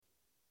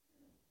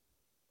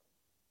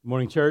Good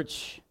morning,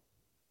 church.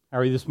 How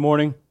are you this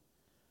morning?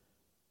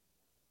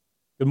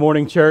 Good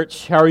morning,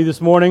 church. How are you this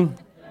morning?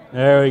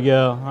 There we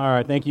go. All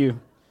right, thank you.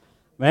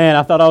 Man,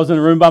 I thought I was in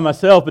a room by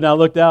myself, but now I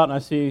looked out and I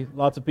see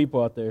lots of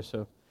people out there.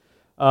 So,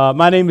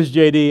 my name is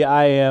JD.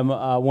 I am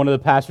one of the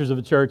pastors of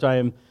the church. I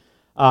am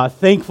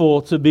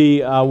thankful to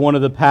be one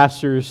of the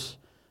pastors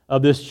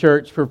of this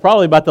church for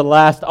probably about the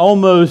last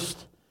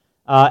almost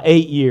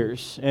 8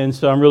 years. And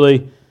so I'm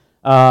really,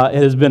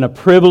 it has been a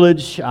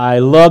privilege. I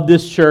love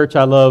this church.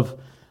 I love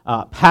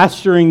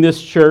pastoring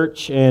this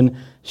church and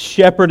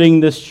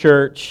shepherding this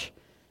church.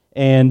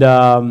 And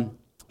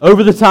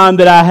over the time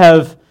that I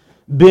have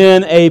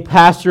been a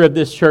pastor of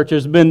this church,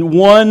 there's been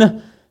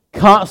one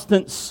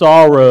constant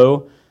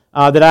sorrow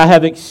that I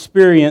have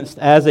experienced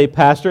as a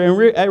pastor, and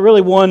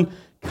really one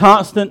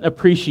constant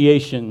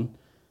appreciation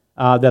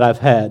that I've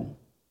had.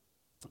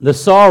 The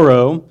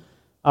sorrow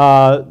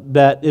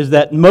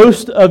that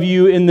most of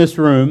you in this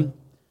room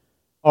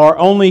are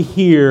only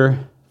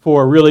here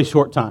for a really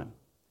short time.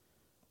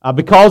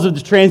 Because of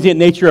the transient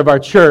nature of our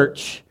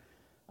church,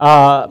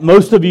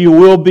 most of you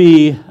will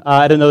be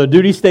at another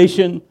duty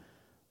station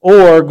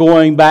or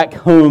going back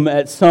home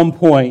at some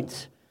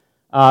point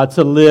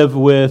to live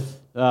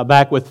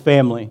back with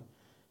family.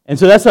 And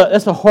so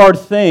that's a hard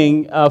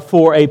thing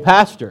for a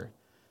pastor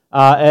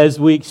as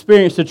we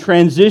experience the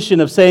transition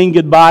of saying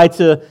goodbye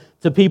to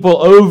people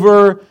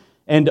over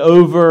and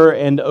over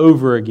and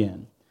over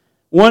again.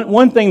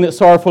 One thing that's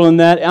sorrowful in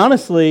that,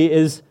 honestly,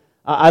 is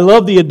I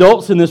love the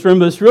adults in this room,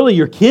 but it's really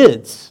your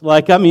kids.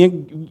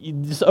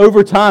 Just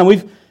over time,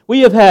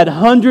 we have had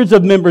hundreds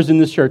of members in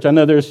this church. I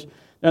know there's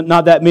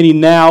not that many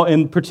now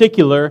in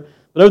particular,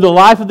 but over the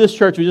life of this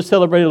church, we just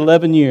celebrated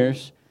 11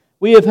 years.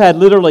 We have had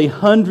literally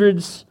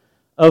hundreds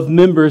of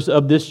members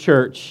of this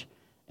church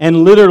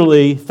and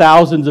literally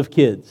thousands of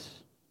kids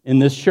in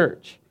this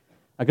church.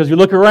 Because you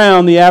look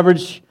around, the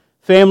average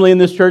family in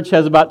this church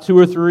has about 2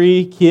 or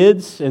 3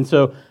 kids, and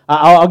so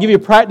I'll give you a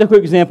practical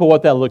example of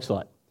what that looks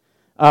like.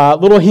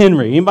 Little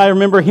Henry. Anybody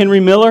remember Henry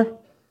Miller?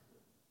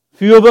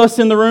 Few of us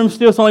in the room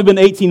still. It's only been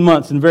 18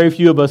 months, and very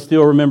few of us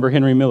still remember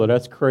Henry Miller.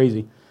 That's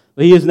crazy.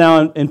 But he is now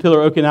in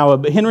Pillar, Okinawa.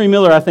 But Henry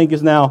Miller, I think,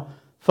 is now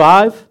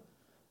 5.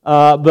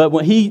 But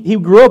when he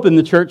grew up in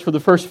the church for the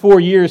first 4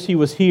 years he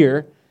was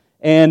here.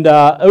 And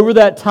over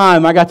that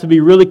time, I got to be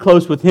really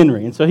close with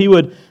Henry. And so he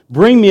would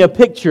bring me a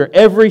picture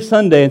every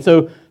Sunday. And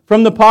so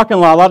from the parking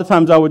lot, a lot of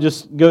times I would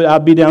just go,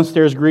 I'd be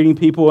downstairs greeting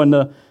people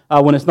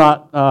when it's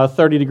not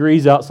 30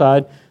 degrees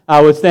outside. I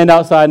would stand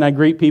outside and I'd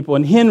greet people.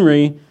 And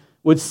Henry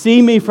would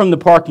see me from the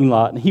parking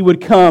lot. And he would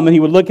come and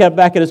he would look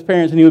back at his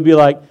parents and he would be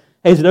like,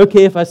 "Hey, is it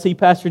okay if I see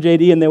Pastor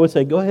JD?" And they would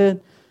say, "Go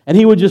ahead." And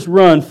he would just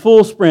run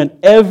full sprint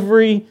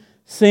every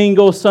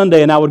single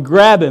Sunday. And I would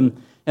grab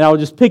him and I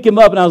would just pick him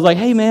up. And I was like,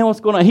 "Hey, man,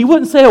 what's going on?" He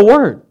wouldn't say a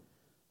word.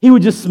 He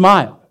would just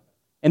smile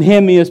and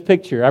hand me his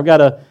picture. I've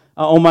got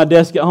on my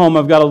desk at home,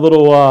 I've got a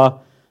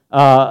little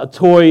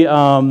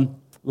toy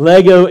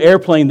Lego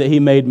airplane that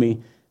he made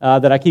me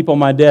that I keep on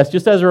my desk,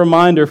 just as a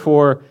reminder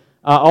for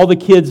all the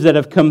kids that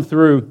have come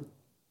through.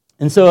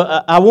 And so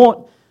I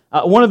want,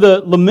 one of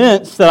the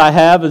laments that I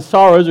have, and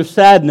sorrows or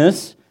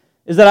sadness,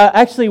 is that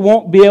I actually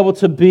won't be able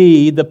to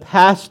be the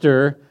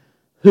pastor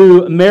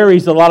who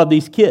marries a lot of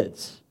these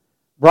kids,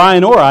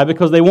 Brian or I,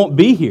 because they won't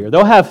be here.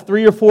 They'll have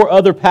 3 or 4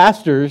 other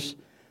pastors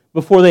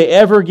before they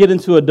ever get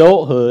into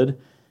adulthood.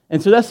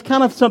 And so that's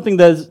kind of something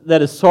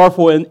that is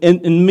sorrowful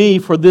in me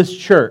for this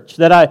church,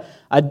 that I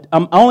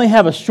only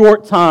have a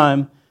short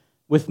time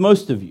with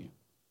most of you.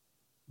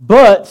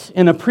 But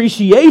an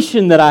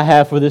appreciation that I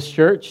have for this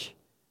church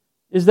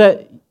is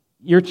that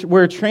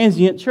we're a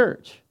transient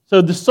church.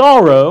 So the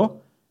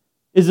sorrow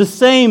is the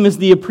same as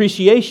the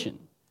appreciation.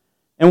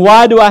 And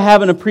why do I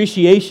have an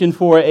appreciation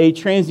for a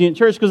transient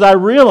church? Because I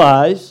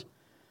realize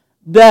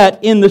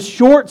that in the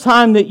short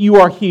time that you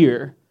are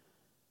here,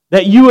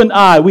 that you and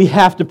I, we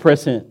have to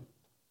press in.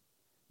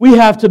 We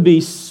have to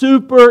be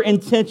super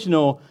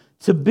intentional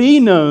to be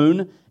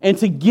known and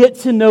to get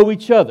to know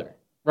each other,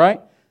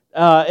 right?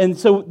 And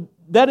so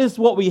that is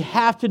what we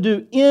have to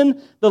do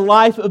in the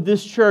life of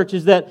this church,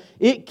 is that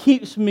it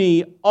keeps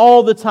me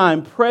all the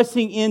time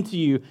pressing into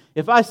you.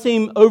 If I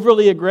seem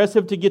overly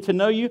aggressive to get to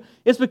know you,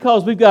 it's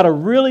because we've got a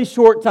really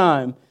short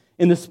time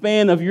in the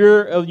span of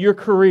your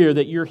career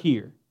that you're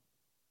here,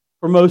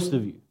 for most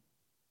of you.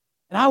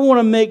 And I want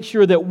to make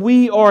sure that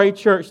we are a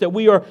church, that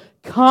we are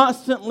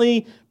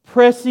constantly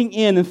pressing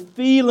in and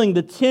feeling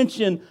the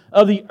tension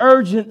of the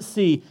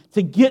urgency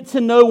to get to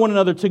know one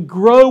another, to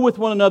grow with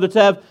one another,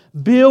 to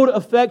build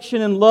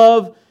affection and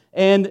love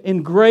and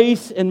in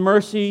grace and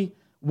mercy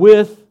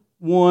with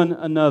one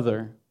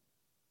another.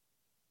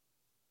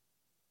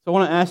 So I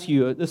want to ask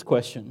you this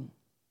question.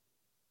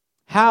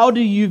 How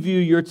do you view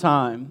your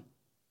time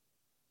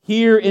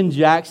here in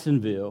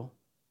Jacksonville,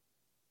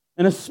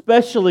 and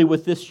especially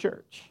with this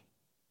church?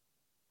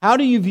 How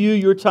do you view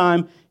your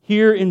time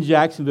here in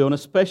Jacksonville, and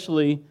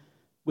especially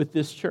with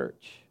this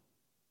church?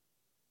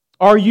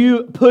 Are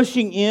you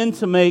pushing in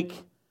to make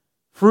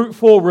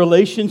fruitful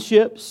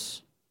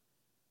relationships,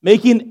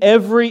 making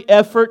every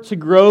effort to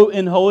grow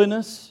in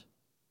holiness?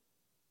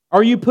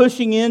 Are you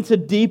pushing in to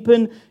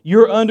deepen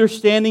your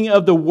understanding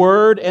of the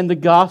Word and the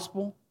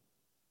gospel?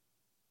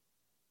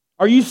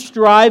 Are you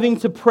striving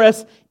to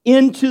press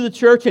into the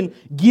church and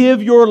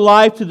give your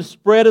life to the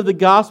spread of the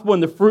gospel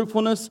and the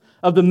fruitfulness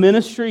of the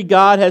ministry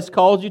God has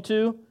called you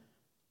to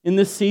in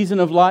this season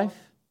of life?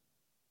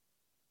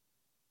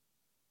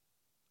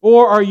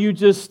 Or are you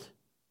just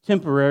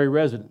temporary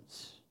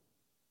residents?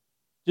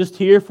 Just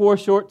here for a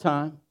short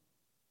time?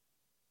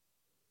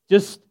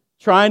 Just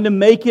trying to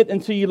make it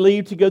until you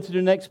leave to go to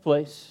the next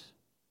place?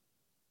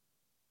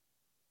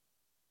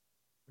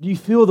 Do you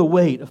feel the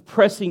weight of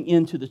pressing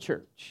into the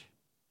church?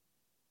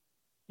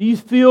 Do you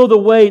feel the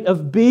weight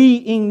of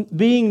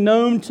being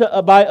known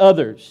by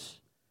others?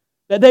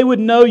 That they would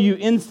know you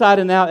inside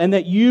and out, and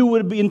that you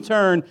would in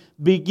turn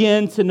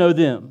begin to know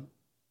them?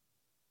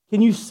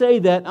 Can you say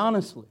that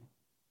honestly?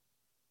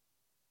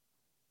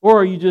 Or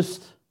are you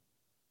just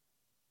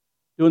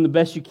doing the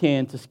best you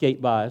can to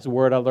skate by? It's a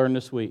word I learned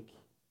this week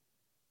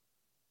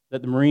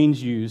that the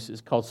Marines use. Is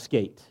called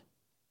skate.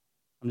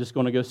 I'm just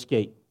going to go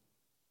skate.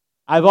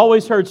 I've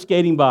always heard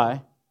skating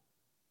by,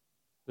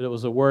 but it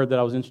was a word that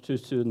I was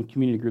introduced to in the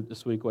community group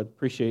this week. I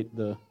appreciate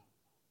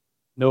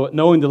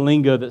knowing the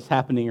lingo that's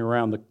happening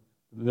around the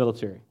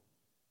military.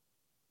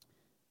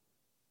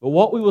 But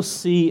what we will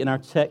see in our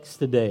text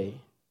today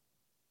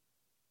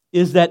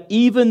is that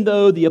even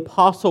though the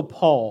Apostle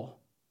Paul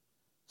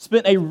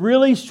spent a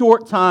really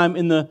short time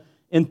in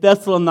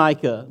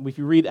Thessalonica, if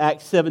you read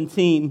Acts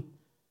 17,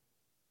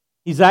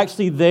 he's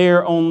actually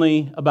there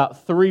only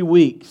about 3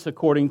 weeks,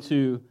 according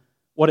to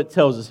what it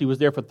tells us. He was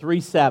there for 3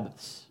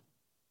 Sabbaths.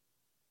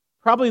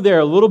 Probably there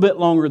a little bit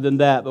longer than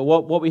that, but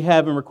what we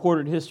have in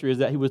recorded history is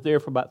that he was there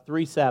for about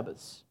 3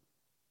 Sabbaths.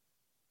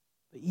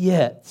 But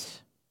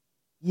yet,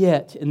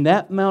 in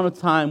that amount of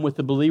time with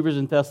the believers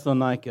in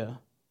Thessalonica,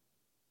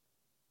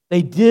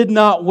 they did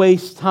not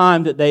waste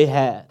time that they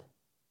had.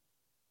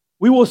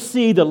 We will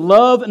see the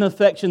love and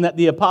affection that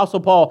the Apostle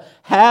Paul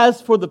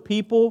has for the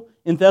people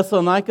in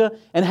Thessalonica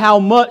and how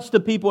much the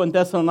people in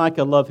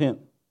Thessalonica love him.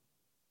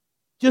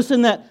 Just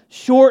in that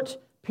short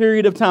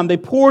period of time, they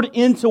poured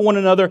into one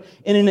another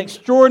in an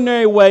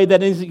extraordinary way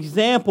that is an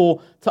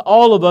example to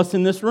all of us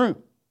in this room.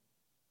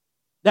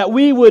 That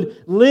we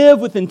would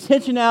live with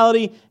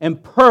intentionality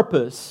and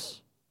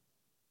purpose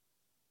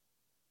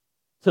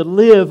to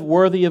live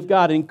worthy of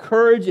God.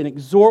 Encourage and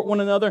exhort one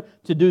another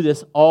to do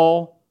this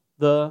all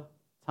the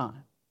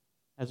time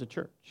as a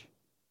church.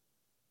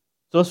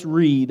 So let's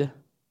read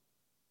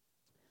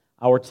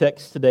our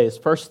text today. It's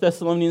 1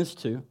 Thessalonians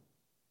 2.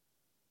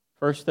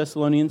 1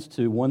 Thessalonians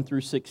 2, 1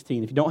 through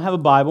 16. If you don't have a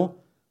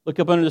Bible,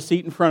 look up under the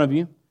seat in front of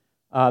you.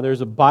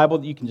 There's a Bible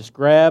that you can just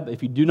grab.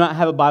 If you do not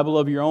have a Bible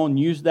of your own,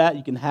 use that.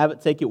 You can have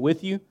it, take it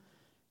with you,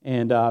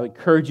 and I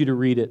encourage you to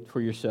read it for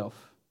yourself.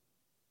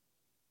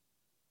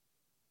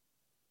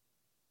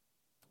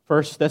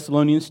 1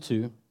 Thessalonians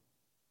 2,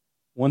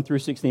 1 through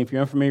 16. If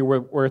you're unfamiliar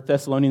where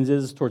Thessalonians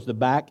is, it's towards the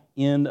back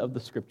end of the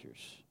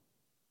Scriptures.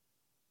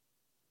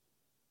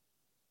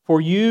 For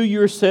you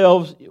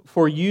yourselves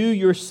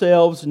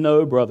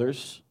know,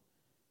 brothers,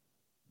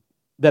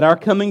 that our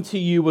coming to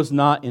you was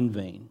not in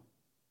vain.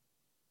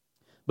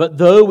 But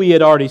though we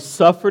had already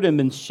suffered and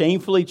been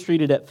shamefully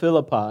treated at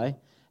Philippi,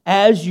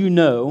 as you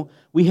know,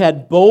 we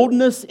had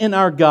boldness in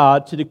our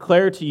God to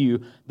declare to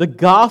you the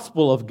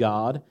gospel of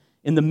God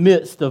in the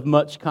midst of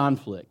much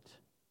conflict.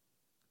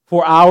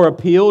 For our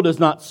appeal does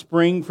not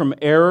spring from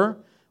error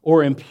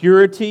or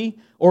impurity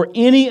or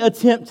any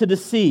attempt to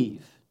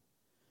deceive.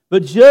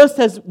 But just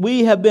as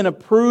we have been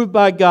approved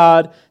by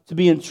God to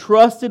be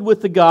entrusted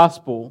with the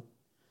gospel,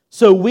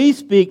 so we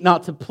speak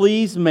not to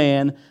please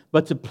man,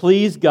 but to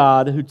please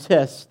God who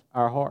tests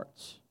our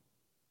hearts.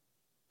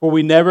 For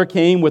we never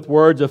came with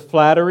words of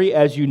flattery,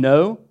 as you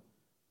know,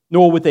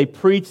 nor with a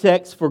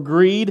pretext for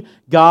greed.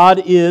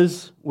 God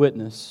is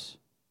witness.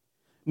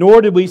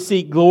 Nor did we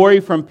seek glory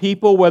from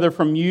people, whether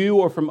from you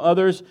or from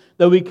others,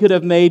 though we could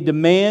have made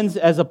demands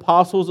as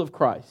apostles of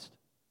Christ.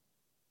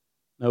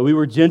 No, we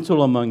were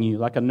gentle among you,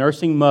 like a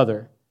nursing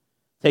mother,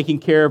 taking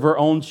care of her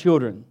own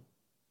children.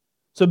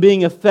 So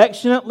being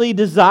affectionately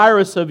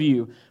desirous of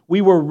you,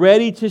 we were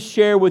ready to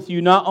share with you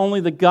not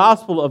only the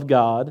gospel of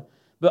God,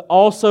 but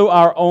also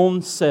our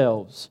own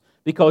selves,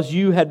 because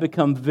you had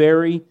become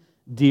very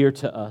dear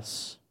to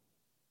us.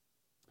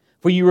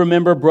 For you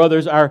remember,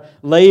 brothers, our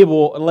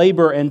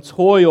labor and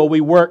toil.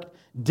 We worked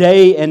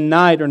day and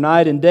night, or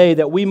night and day,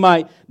 that we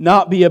might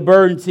not be a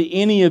burden to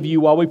any of you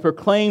while we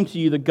proclaim to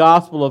you the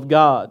gospel of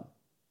God.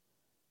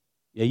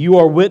 Yeah, you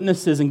are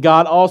witnesses, and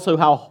God also,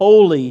 how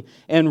holy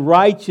and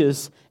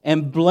righteous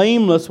and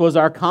blameless was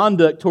our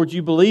conduct towards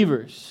you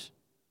believers.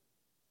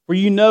 For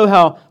you know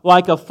how,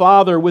 like a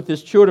father with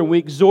his children, we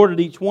exhorted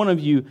each one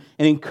of you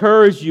and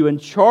encouraged you and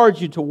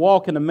charged you to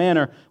walk in a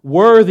manner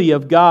worthy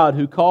of God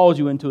who calls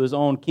you into His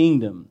own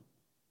kingdom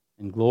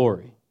and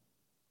glory.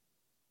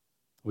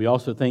 We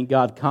also thank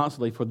God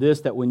constantly for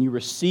this, that when you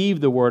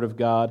received the word of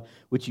God,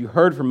 which you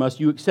heard from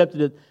us, you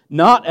accepted it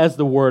not as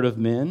the word of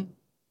men,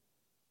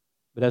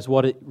 but as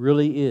what it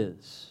really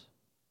is,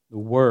 the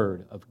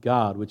Word of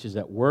God, which is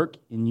at work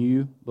in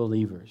you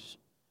believers.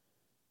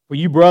 For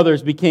you,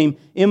 brothers, became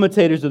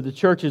imitators of the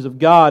churches of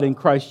God in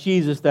Christ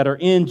Jesus that are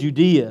in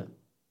Judea.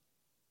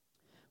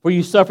 For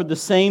you suffered the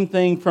same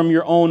thing from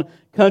your own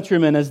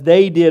countrymen as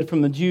they did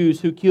from the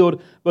Jews, who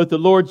killed both the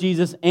Lord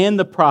Jesus and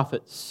the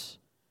prophets,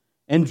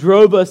 and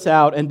drove us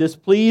out and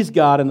displeased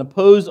God and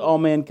opposed all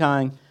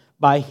mankind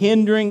by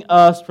hindering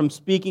us from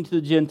speaking to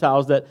the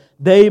Gentiles that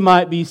they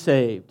might be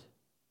saved.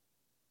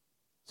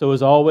 So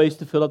as always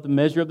to fill up the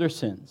measure of their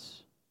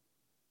sins.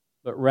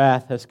 But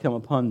wrath has come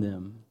upon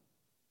them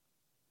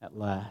at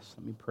last.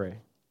 Let me pray.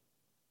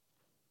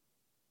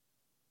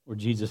 Lord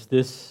Jesus,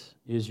 this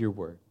is your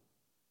word.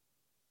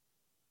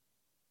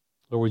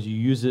 Lord, would you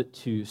use it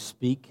to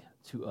speak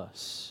to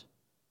us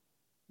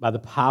by the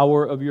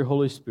power of your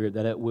Holy Spirit,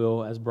 that it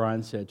will, as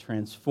Brian said,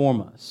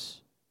 transform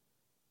us,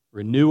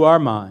 renew our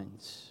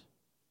minds,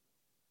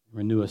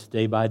 renew us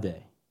day by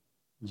day.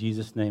 In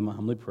Jesus' name I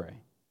humbly pray.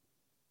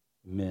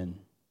 Amen.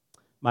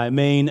 My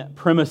main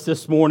premise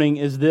this morning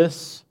is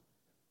this: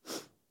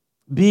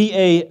 be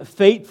a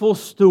faithful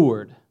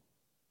steward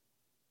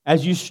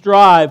as you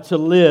strive to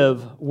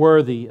live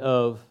worthy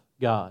of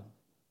God.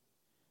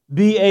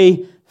 Be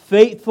a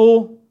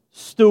faithful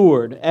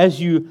steward as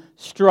you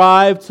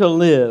strive to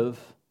live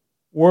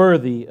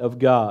worthy of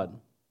God.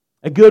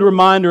 A good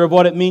reminder of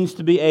what it means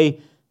to be a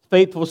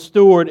faithful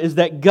steward is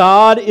that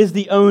God is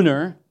the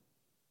owner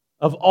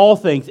of all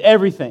things,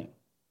 everything,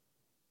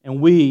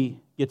 and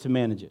we get to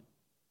manage it.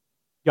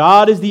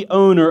 God is the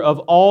owner of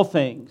all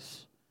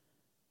things,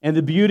 and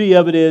the beauty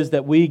of it is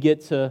that we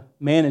get to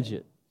manage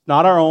it. It's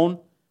not our own.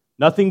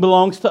 Nothing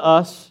belongs to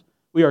us.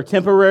 We are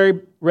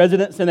temporary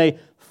residents in a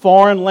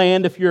foreign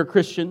land if you're a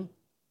Christian.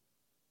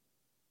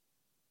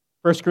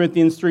 1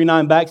 Corinthians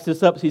 3:9 backs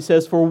this up. He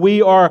says, "For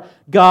we are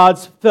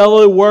God's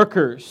fellow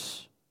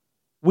workers.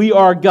 We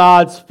are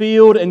God's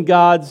field and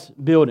God's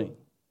building."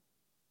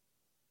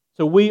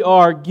 So we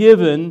are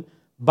given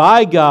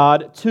by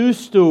God to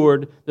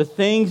steward the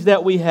things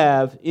that we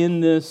have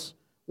in this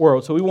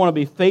world. So we want to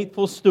be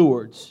faithful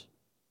stewards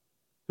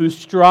who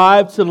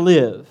strive to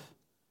live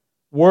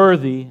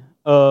worthy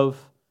of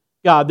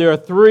God. There are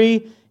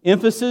three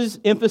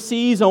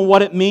emphases on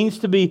what it means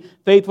to be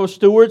faithful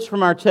stewards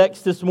from our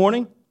text this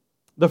morning.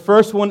 The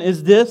first one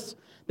is this: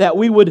 that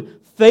we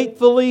would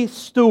faithfully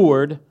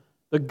steward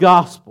the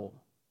gospel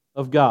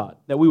of God.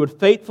 That we would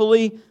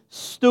faithfully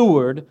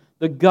steward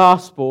the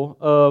gospel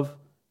of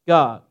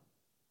God.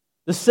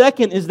 The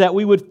second is that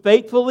we would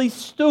faithfully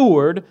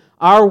steward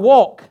our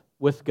walk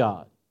with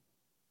God.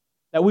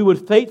 That we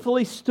would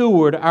faithfully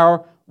steward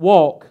our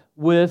walk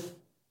with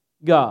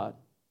God.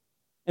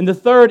 And the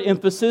third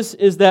emphasis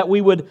is that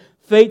we would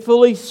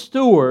faithfully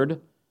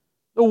steward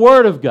the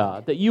Word of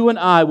God. That you and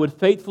I would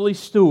faithfully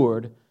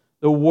steward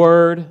the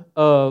Word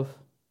of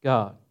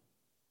God.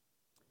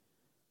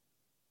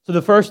 So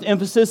the first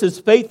emphasis is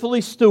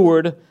faithfully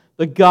steward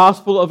the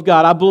gospel of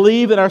God. I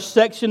believe in our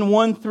section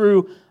 1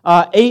 through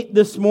 8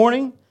 this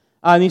morning,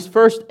 in these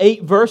first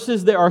 8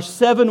 verses, there are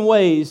 7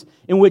 ways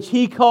in which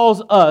He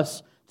calls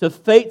us to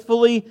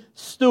faithfully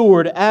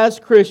steward as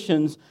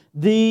Christians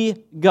the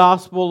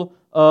gospel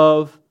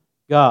of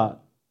God.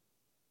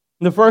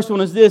 And the first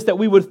one is this: that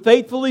we would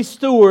faithfully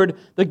steward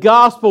the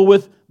gospel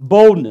with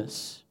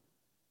boldness.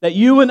 That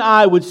you and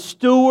I would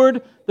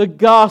steward the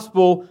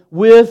gospel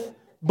with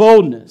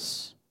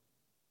boldness.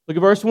 Look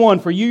at verse 1.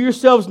 "For you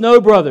yourselves know,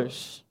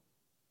 brothers,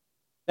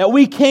 that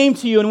we came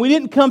to you, and we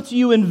didn't come to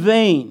you in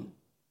vain,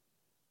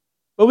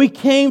 but we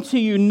came to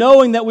you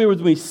knowing that we were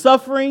to be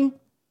suffering,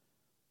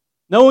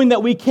 knowing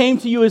that we came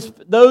to you as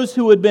those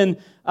who had been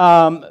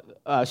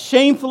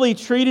shamefully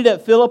treated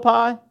at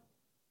Philippi.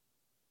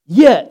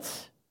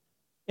 Yet,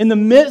 in the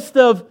midst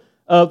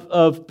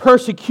of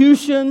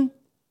persecution,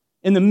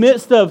 in the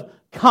midst of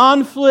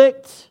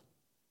conflict,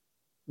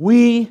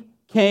 we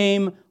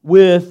came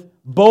with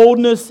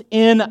boldness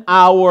in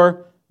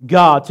our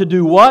God." To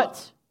do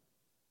what?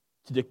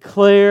 To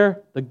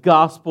declare the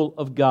gospel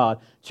of God.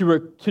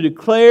 To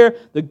declare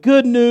the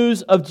good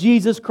news of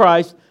Jesus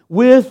Christ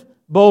with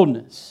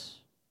boldness.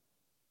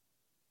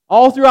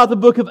 All throughout the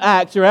book of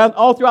Acts,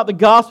 all throughout the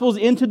Gospels,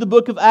 into the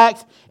book of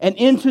Acts, and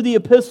into the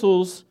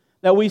epistles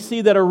that we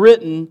see that are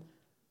written,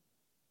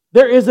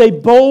 there is a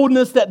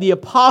boldness that the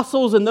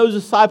apostles and those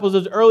disciples,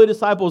 those early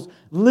disciples,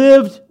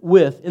 lived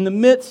with in the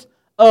midst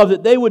of,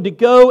 that they would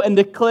go and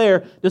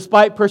declare,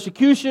 despite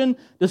persecution,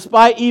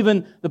 despite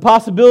even the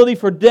possibility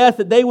for death,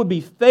 that they would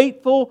be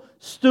faithful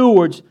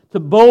stewards to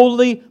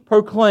boldly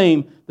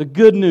proclaim the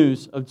good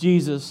news of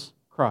Jesus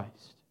Christ.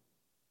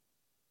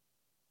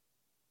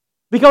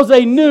 Because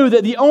they knew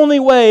that the only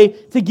way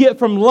to get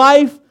from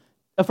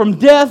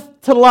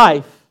death to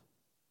life,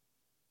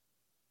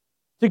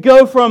 to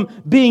go from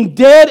being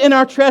dead in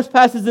our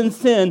trespasses and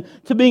sin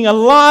to being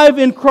alive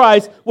in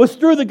Christ, was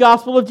through the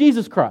gospel of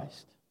Jesus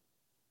Christ.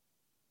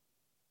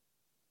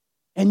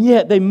 And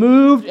yet they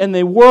moved and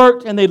they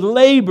worked and they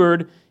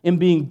labored in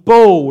being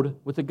bold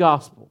with the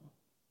gospel,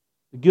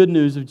 the good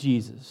news of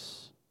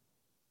Jesus.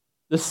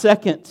 The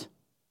second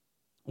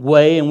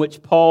way in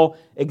which Paul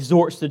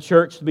exhorts the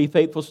church to be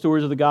faithful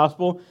stewards of the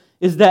gospel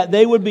is that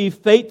they would be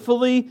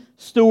faithfully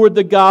steward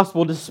the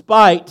gospel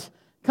despite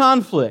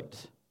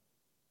conflict.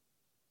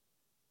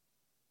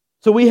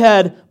 So we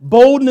had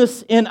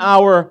boldness in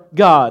our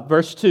God,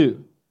 verse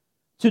 2,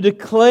 to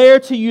declare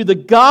to you the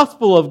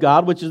gospel of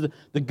God, which is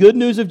the good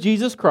news of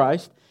Jesus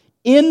Christ,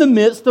 in the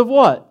midst of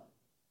what?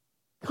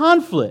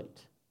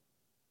 Conflict.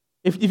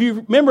 If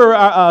you remember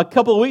a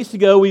couple of weeks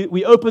ago,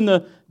 we opened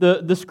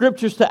the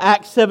scriptures to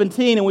Acts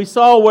 17, and we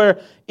saw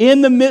where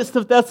in the midst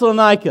of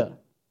Thessalonica,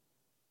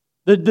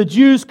 the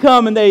Jews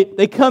come and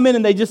they come in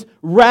and they just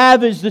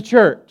ravage the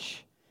church.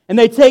 And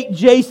they take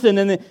Jason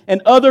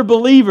and other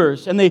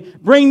believers and they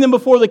bring them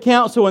before the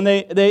council and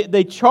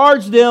they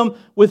charge them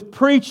with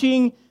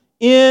preaching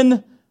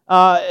the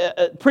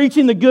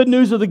good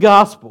news of the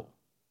gospel.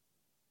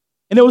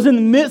 And it was in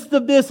the midst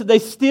of this that they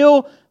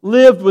still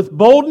lived with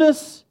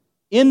boldness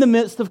in the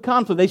midst of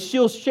conflict. They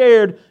still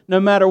shared no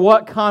matter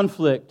what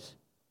conflict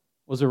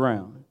was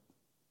around.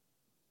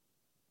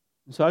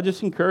 And so I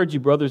just encourage you,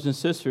 brothers and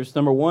sisters,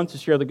 number one, to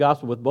share the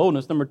gospel with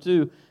boldness. Number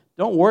two,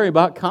 don't worry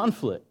about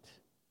conflict.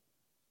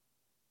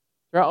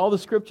 Throughout all the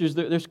scriptures,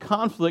 there's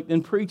conflict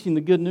in preaching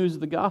the good news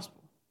of the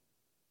gospel.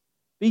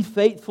 Be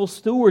faithful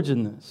stewards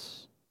in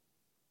this.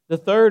 The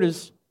third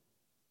is,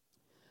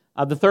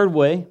 the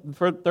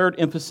third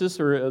emphasis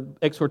or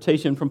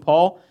exhortation from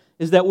Paul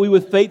is that we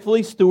would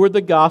faithfully steward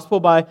the gospel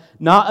by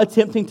not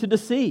attempting to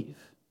deceive.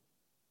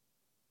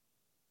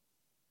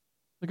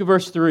 Look at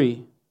verse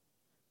 3.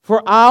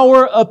 For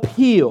our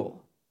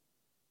appeal,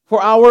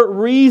 for our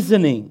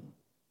reasoning,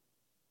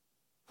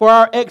 for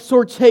our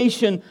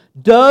exhortation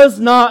does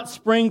not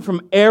spring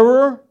from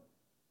error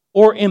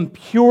or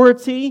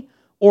impurity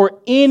or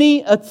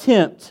any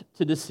attempt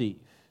to deceive.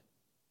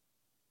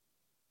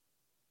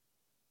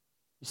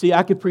 You see,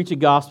 I could preach a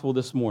gospel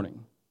this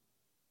morning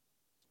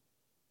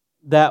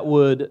that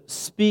would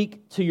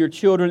speak to your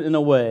children in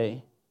a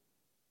way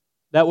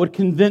that would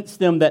convince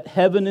them that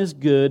heaven is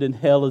good and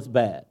hell is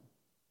bad.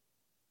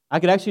 I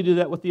could actually do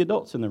that with the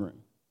adults in the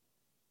room.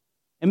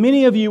 And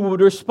many of you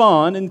would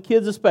respond, and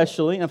kids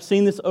especially, I've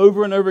seen this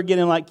over and over again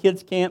in like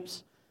kids'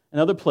 camps and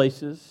other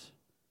places,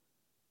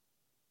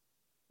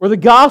 where the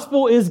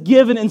gospel is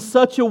given in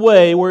such a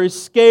way where it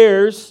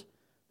scares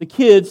the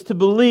kids to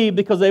believe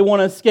because they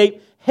want to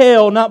escape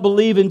hell, not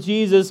believe in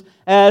Jesus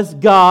as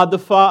God,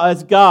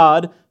 as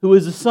God who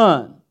is the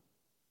Son.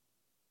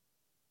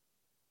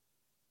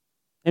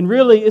 And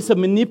really, it's a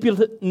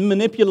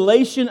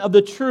manipulation of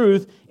the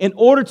truth in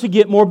order to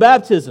get more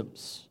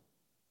baptisms.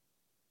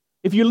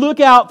 If you look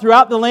out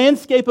throughout the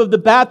landscape of the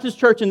Baptist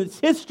church and its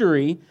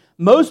history,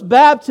 most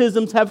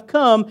baptisms have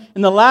come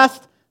in the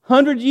last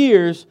 100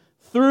 years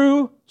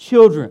through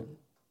children.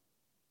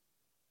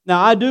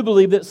 Now, I do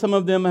believe that some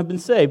of them have been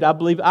saved. I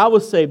believe I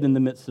was saved in the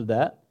midst of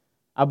that.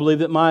 I believe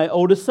that my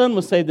oldest son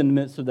was saved in the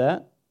midst of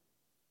that.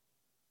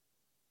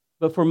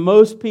 But for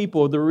most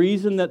people, the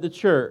reason that the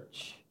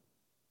church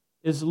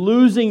is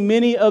losing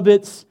many of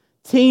its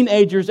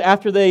teenagers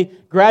after they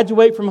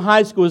graduate from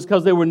high school is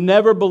because they were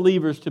never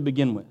believers to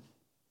begin with.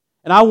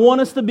 And I want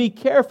us to be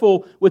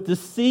careful with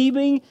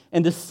deceiving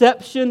and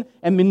deception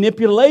and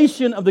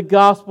manipulation of the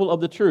gospel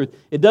of the truth.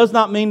 It does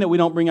not mean that we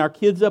don't bring our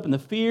kids up in the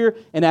fear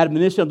and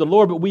admonition of the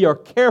Lord, but we are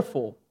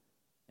careful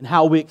in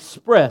how we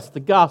express the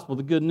gospel,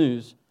 the good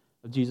news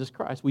of Jesus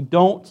Christ. We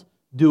don't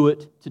do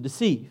it to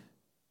deceive.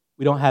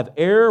 We don't have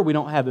error. We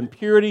don't have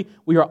impurity.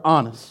 We are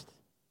honest.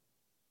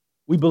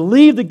 We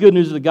believe the good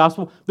news of the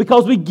gospel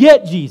because we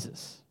get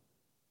Jesus.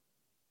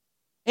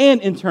 And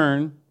in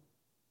turn,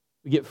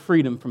 we get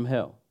freedom from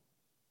hell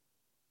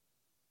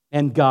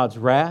and God's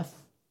wrath,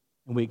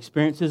 and we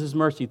experience His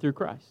mercy through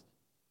Christ.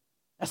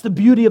 That's the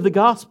beauty of the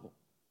gospel.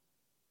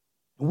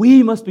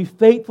 We must be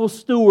faithful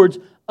stewards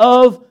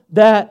of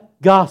that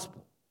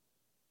gospel.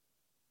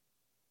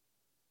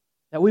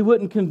 That we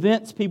wouldn't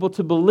convince people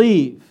to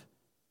believe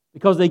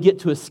because they get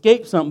to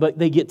escape something, but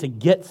they get to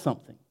get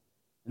something.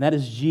 And that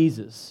is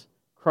Jesus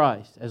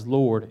Christ as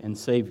Lord and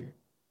Savior.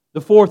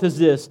 The fourth is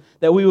this,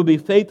 that we will be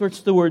faithfully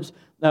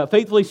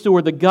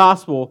steward the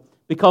gospel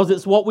because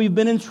it's what we've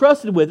been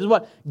entrusted with. It's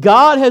what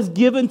God has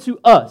given to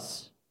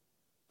us.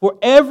 For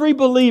every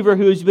believer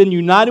who has been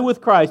united with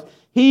Christ,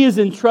 He has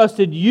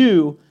entrusted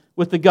you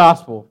with the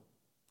gospel.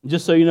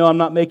 Just so you know, I'm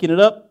not making it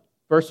up.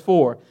 Verse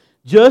 4.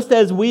 Just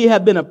as we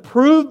have been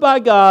approved by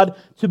God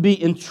to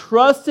be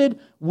entrusted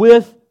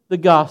with the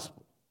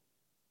gospel.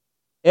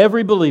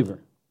 Every believer.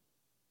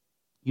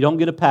 You don't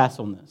get a pass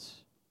on this.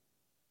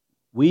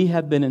 We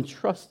have been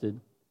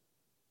entrusted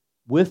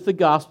with the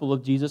gospel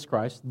of Jesus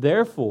Christ.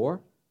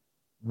 Therefore,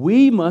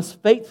 we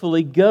must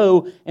faithfully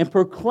go and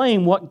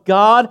proclaim what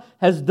God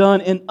has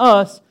done in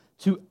us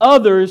to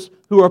others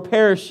who are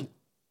perishing.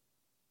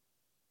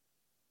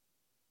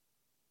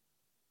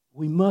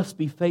 We must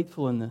be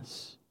faithful in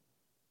this.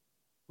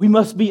 We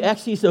must be,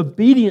 actually, it's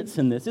obedience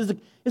in this.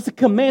 It's a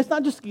command. It's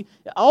not just,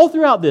 all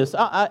throughout this,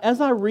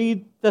 as I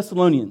read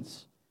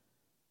Thessalonians,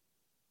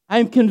 I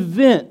am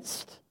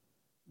convinced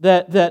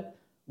that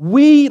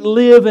we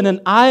live in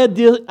an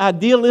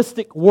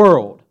idealistic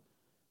world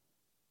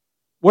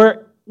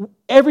where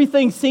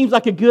everything seems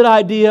like a good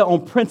idea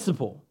on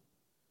principle.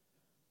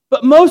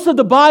 But most of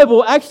the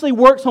Bible actually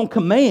works on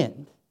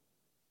command.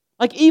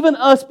 Like even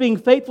us being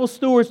faithful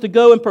stewards to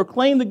go and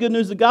proclaim the good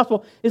news of the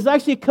gospel is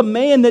actually a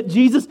command that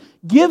Jesus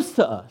gives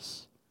to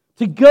us.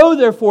 To go,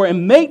 therefore,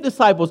 and make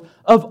disciples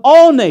of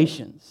all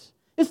nations.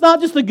 It's not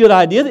just a good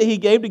idea that He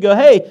gave to go,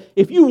 hey,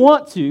 if you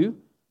want to,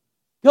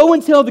 go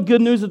and tell the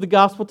good news of the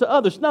gospel to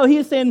others. No, He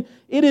is saying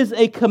it is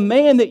a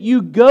command that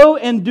you go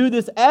and do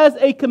this as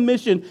a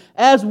commission,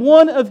 as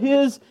one of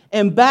His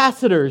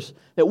ambassadors,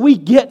 that we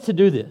get to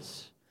do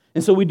this.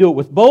 And so we do it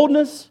with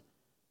boldness,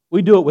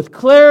 we do it with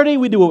clarity,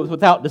 we do it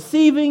without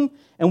deceiving,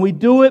 and we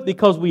do it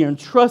because we are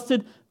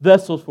entrusted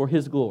vessels for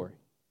His glory.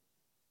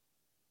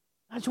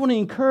 I just want to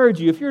encourage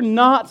you, if you're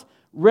not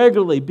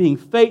regularly being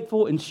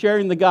faithful in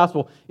sharing the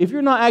gospel, if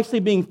you're not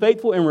actually being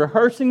faithful in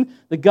rehearsing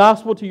the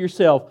gospel to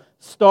yourself,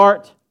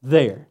 start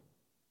there.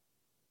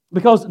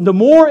 Because the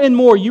more and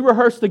more you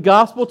rehearse the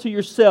gospel to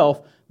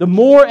yourself, the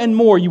more and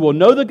more you will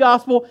know the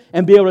gospel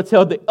and be able to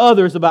tell the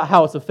others about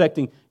how it's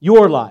affecting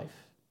your life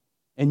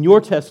and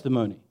your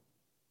testimony.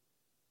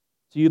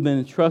 So you've been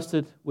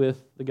entrusted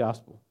with the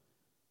gospel.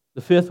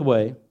 The fifth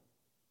way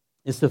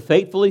is to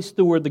faithfully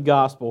steward the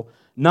gospel,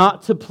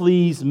 not to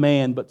please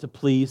man, but to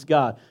please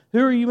God. Who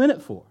are you in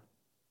it for?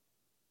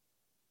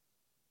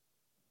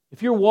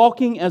 If you're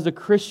walking as a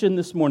Christian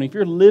this morning, if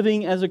you're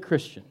living as a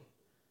Christian,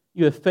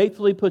 you have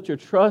faithfully put your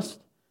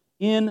trust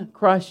in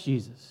Christ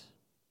Jesus,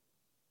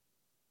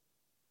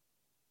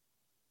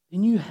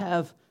 and you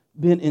have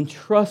been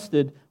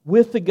entrusted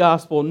with the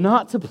gospel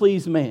not to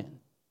please man,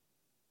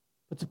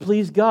 but to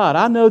please God.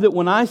 I know that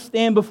when I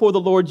stand before the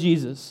Lord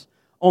Jesus,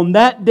 on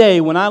that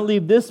day when I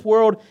leave this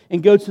world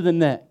and go to the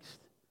next,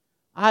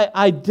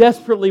 I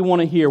desperately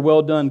want to hear,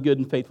 well done, good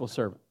and faithful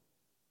servant.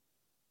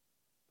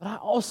 But I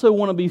also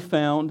want to be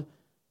found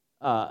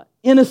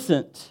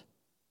innocent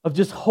of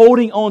just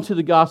holding on to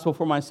the gospel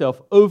for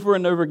myself over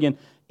and over again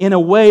in a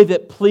way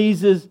that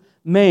pleases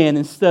man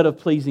instead of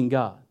pleasing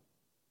God.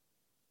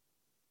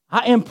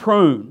 I am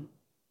prone,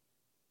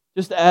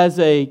 just as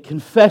a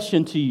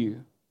confession to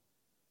you,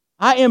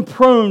 I am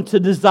prone to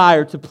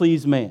desire to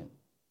please man.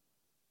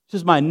 It's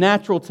just my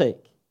natural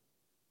take.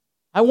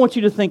 I want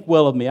you to think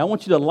well of me. I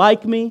want you to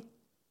like me.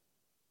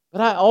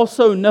 But I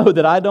also know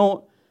that I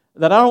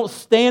don't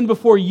stand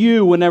before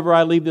you whenever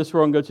I leave this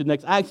world and go to the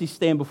next. I actually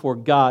stand before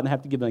God and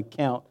have to give an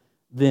account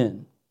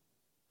then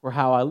for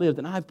how I lived.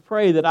 And I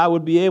pray that I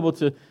would be able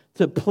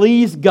to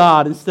please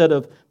God instead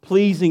of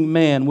pleasing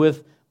man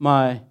with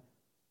my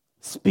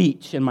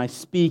speech and my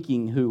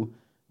speaking,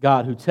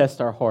 God who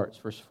tests our hearts,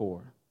 verse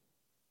 4.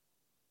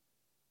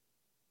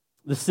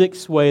 The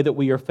sixth way that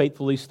we are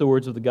faithfully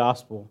stewards of the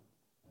gospel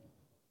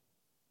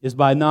is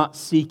by not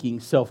seeking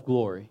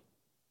self-glory.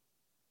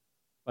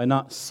 By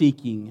not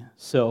seeking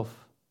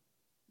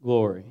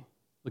self-glory.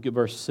 Look at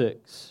verse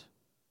 6.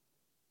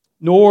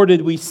 Nor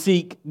did we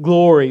seek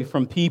glory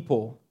from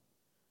people,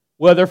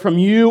 whether from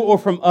you or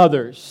from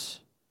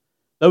others,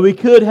 though we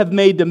could have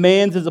made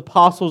demands as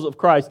apostles of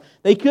Christ.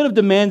 They could have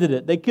demanded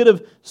it. They could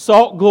have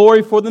sought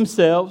glory for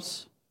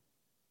themselves.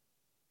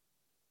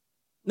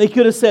 They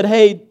could have said,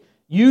 hey,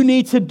 you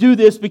need to do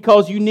this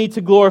because you need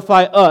to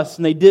glorify us.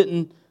 And they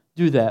didn't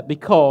do that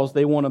because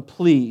they want to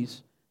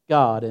please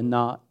God and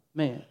not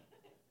man.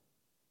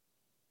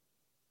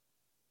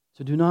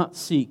 So do not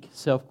seek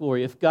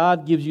self-glory. If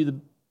God gives you the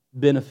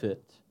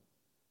benefit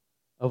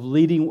of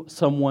leading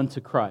someone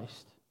to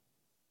Christ,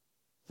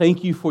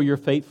 thank you for your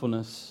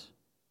faithfulness,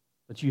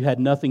 but you had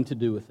nothing to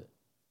do with it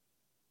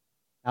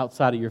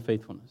outside of your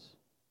faithfulness.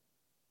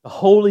 The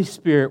Holy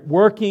Spirit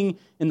working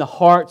in the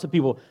hearts of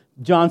people.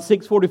 John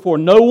 6:44,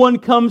 no one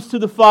comes to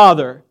the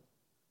Father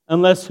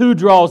unless who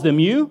draws them?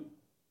 You?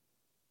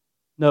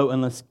 No,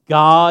 unless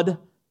God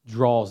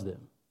draws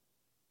them.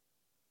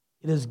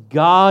 It is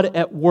God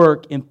at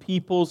work in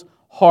people's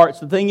hearts.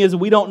 The thing is,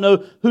 we don't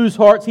know whose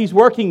hearts He's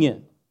working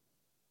in.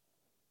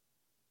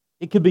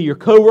 It could be your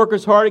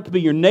coworker's heart, it could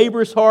be your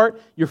neighbor's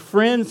heart, your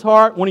friend's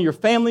heart, one of your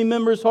family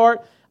members'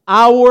 heart.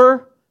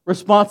 Our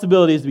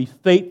responsibility is to be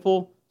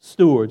faithful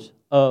stewards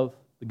of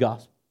the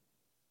gospel.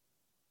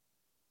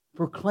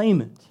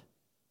 Proclaim it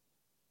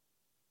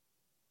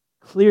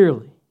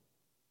clearly,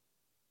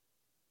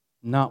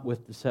 not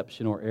with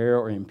deception or error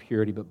or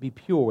impurity, but be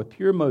pure, with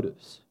pure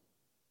motives.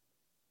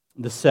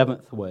 The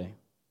seventh way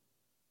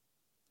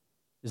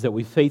is that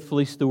we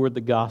faithfully steward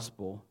the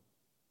gospel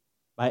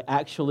by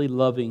actually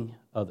loving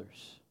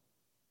others.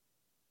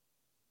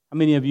 How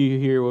many of you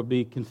here would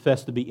be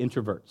confessed to be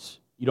introverts?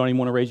 You don't even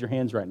want to raise your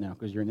hands right now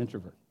because you're an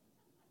introvert.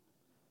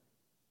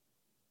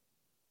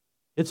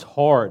 It's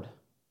hard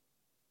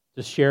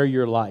to share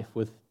your life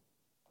with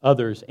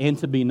others and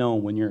to be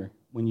known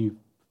when you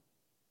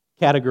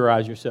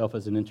categorize yourself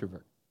as an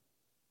introvert.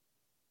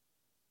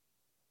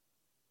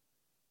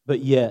 But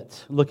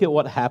yet, look at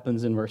what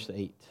happens in verse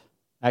 8.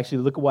 Actually,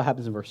 look at what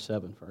happens in verse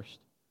 7 first.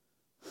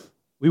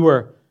 We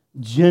were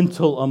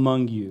gentle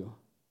among you,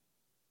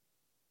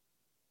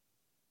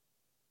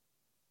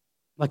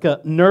 like a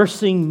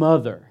nursing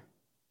mother.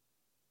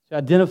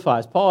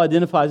 Paul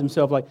identifies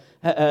himself like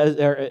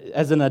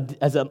as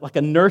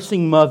a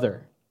nursing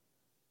mother,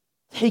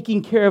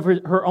 taking care of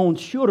her own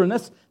children.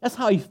 That's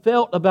how he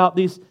felt about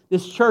this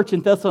church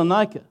in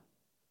Thessalonica.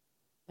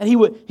 And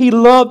he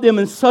loved them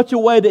in such a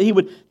way that he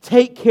would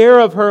take care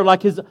of her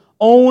like his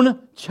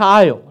own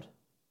child.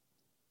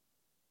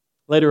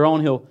 Later on,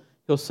 he'll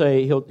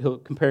say he'll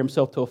compare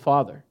himself to a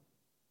father.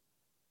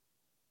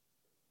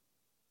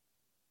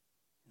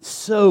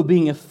 So,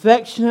 being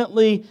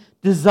affectionately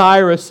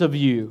desirous of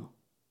you,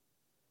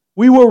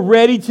 we were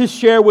ready to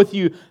share with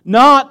you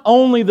not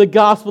only the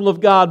gospel of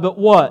God, but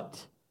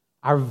what?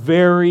 Our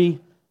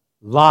very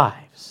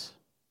lives.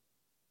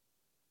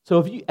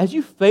 So as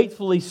you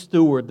faithfully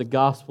steward the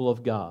gospel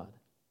of God,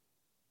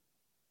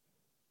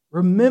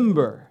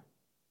 remember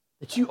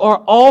that you are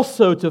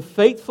also to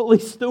faithfully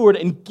steward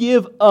and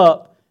give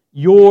up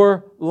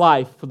your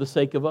life for the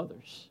sake of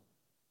others.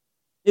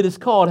 It is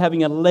called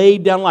having a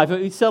laid down life.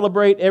 We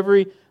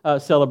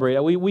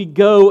we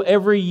go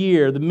every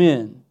year, the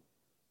men,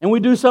 and we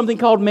do something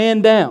called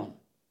Man Down.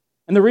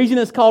 And the reason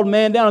it's called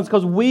Man Down is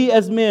because we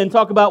as men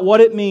talk about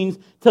what it means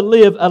to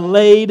live a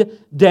laid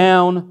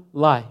down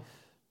life.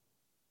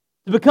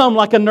 To become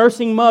like a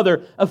nursing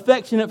mother,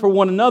 affectionate for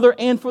one another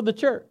and for the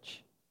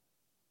church.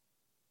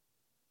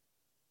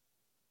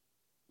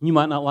 You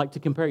might not like to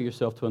compare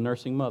yourself to a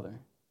nursing mother,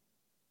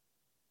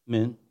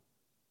 men.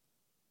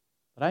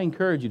 But I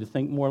encourage you to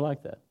think more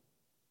like that.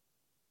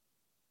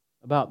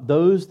 About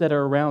those that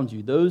are around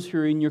you, those who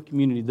are in your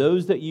community,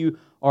 those that you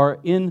are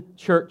in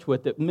church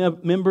with, that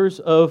members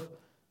of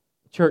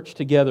church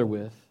together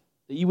with,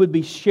 that you would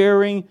be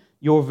sharing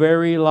your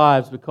very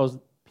lives because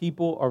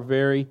people are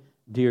very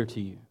dear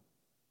to you.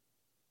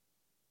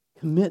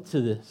 Commit to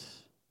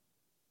this.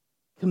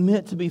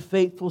 Commit to be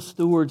faithful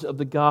stewards of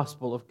the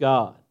gospel of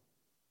God.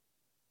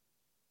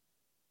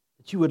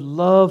 That you would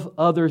love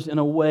others in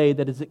a way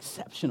that is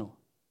exceptional.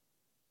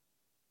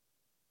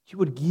 You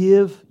would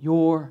give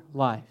your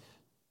life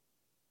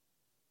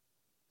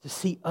to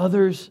see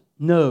others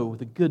know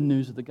the good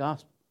news of the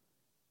gospel.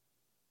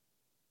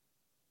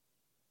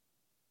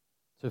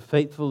 So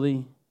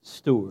faithfully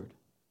steward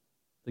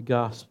the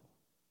gospel.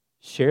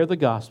 Share the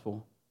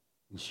gospel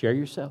and share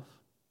yourself.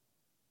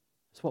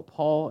 That's what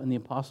Paul and the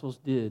apostles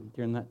did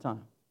during that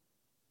time.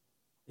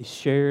 They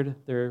shared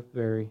their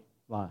very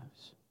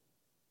lives.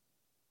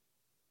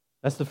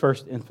 That's the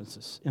first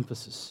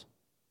emphasis.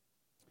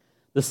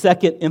 The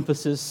second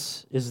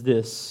emphasis is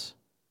this,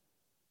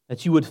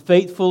 that you would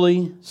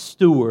faithfully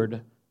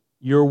steward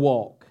your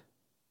walk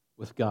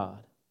with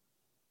God.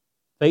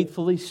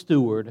 Faithfully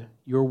steward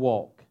your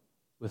walk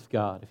with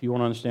God. If you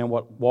want to understand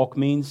what walk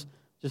means,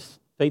 just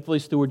faithfully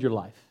steward your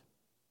life.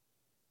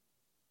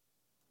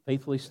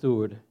 Faithfully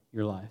steward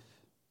your life.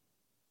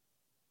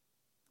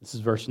 This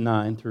is verse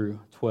 9 through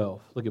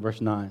 12. Look at verse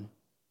 9.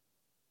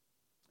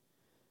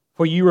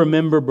 For you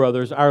remember,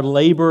 brothers, our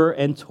labor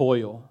and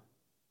toil.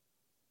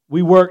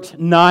 We worked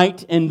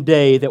night and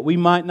day that we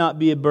might not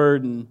be a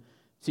burden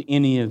to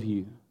any of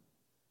you,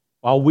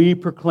 while we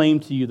proclaim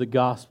to you the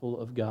gospel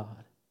of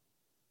God.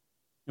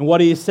 And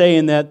what he is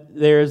saying that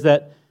there is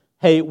that,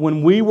 hey,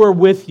 when we were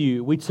with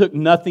you, we took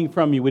nothing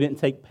from you. We didn't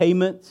take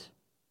payment.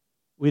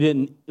 We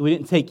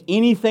didn't take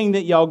anything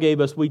that y'all gave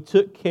us. We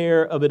took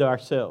care of it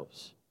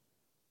ourselves.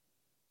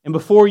 And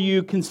before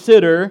you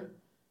consider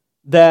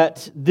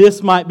that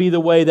this might be the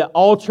way that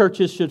all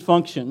churches should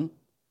function,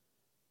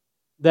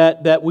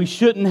 that we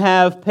shouldn't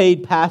have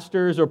paid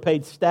pastors or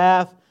paid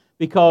staff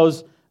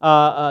because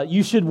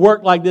you should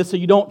work like this so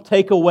you don't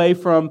take away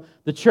from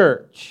the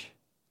church.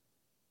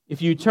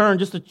 If you turn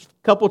just a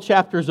couple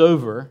chapters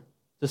over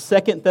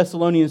to 2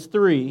 Thessalonians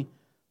 3,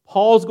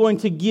 Paul's going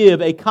to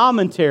give a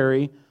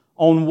commentary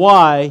on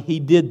why he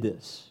did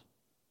this.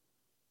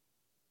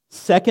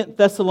 2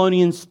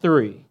 Thessalonians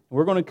 3.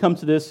 We're going to come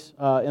to this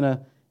in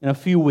a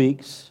few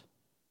weeks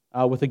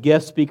with a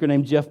guest speaker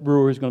named Jeff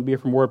Brewer who's going to be here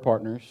from Word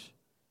Partners.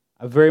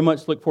 I very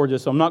much look forward to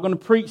this. So I'm not going to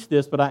preach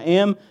this, but I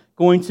am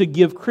going to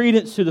give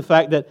credence to the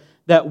fact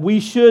that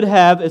we should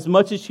have, as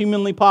much as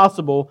humanly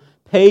possible,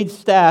 paid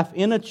staff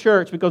in a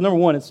church because, number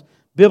one, it's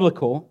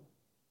biblical.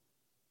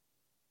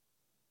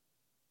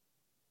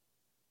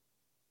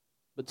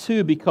 But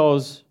two,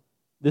 because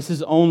this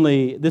is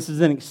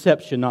an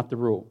exception, not the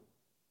rule.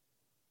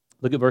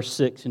 Look at verse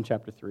 6 in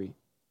chapter 3.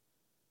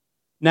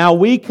 Now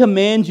we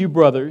command you,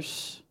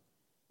 brothers,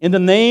 in the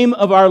name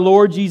of our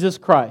Lord Jesus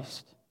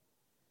Christ,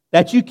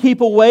 that you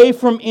keep away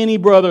from any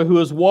brother who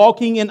is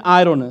walking in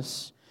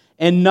idleness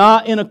and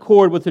not in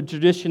accord with the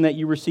tradition that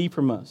you receive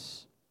from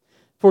us.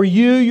 For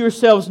you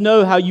yourselves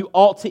know how you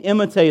ought to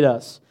imitate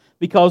us,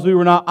 because we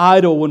were not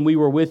idle when we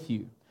were with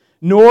you.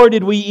 Nor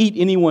did we eat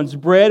anyone's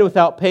bread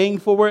without paying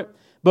for it,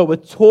 but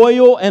with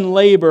toil and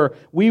labor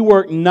we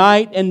worked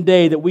night and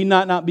day that we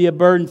might not be a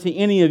burden to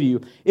any of you.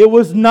 It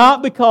was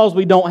not because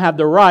we don't have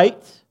the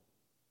right,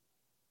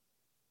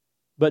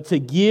 but to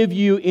give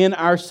you in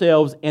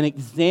ourselves an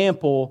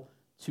example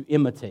to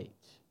imitate.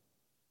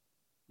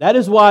 That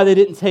is why they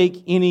didn't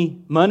take any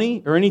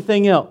money or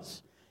anything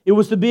else. It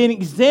was to be an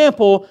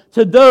example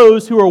to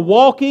those who are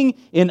walking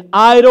in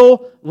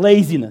idle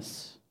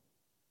laziness.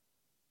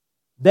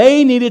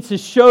 They needed to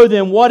show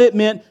them what it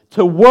meant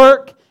to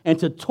work and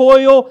to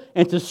toil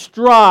and to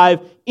strive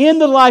in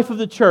the life of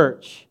the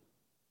church,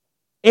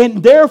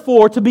 and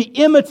therefore to be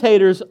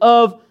imitators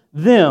of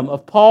them,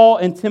 of Paul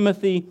and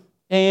Timothy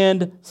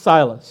and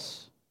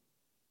Silas.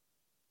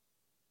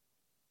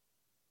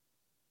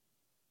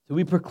 So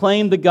we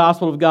proclaimed the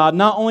gospel of God.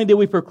 Not only did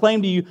we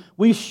proclaim to you,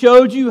 we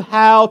showed you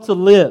how to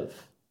live.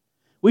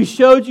 We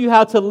showed you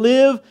how to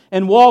live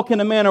and walk in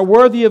a manner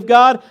worthy of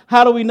God.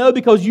 How do we know?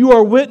 Because you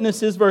are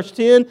witnesses, verse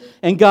 10,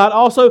 and God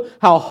also,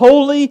 how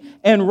holy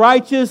and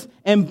righteous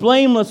and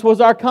blameless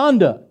was our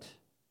conduct.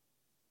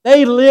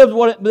 They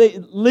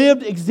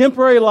lived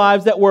exemplary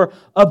lives that were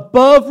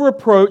above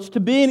reproach to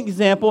be an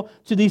example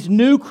to these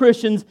new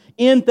Christians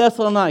in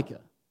Thessalonica.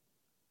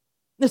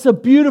 It's a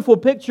beautiful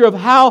picture of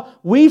how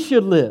we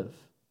should live,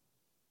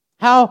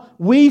 how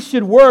we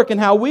should work, and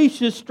how we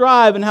should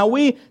strive, and how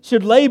we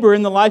should labor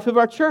in the life of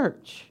our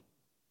church.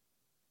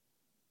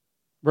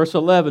 Verse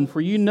 11,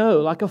 for you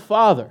know, like a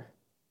father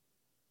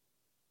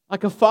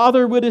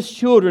with his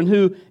children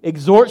who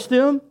exhorts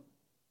them.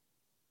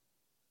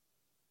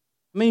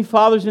 How many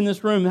fathers in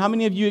this room, how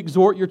many of you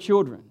exhort your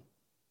children?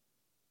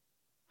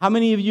 How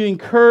many of you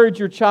encourage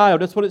your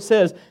child? That's what it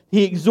says.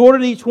 He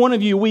exhorted each one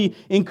of you. We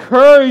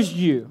encouraged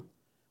you.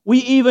 We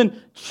even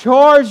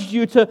charged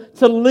you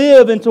to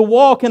live and to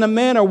walk in a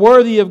manner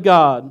worthy of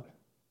God,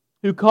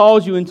 who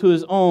calls you into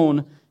His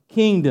own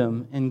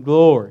kingdom and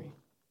glory.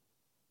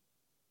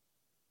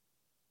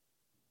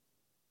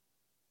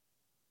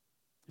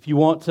 If you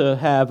want to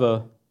have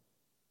a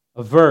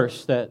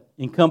verse that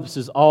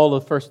encompasses all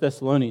of 1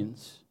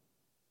 Thessalonians,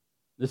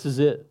 this is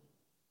it.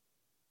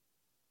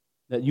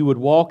 That you would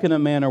walk in a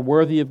manner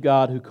worthy of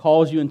God, who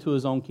calls you into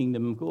His own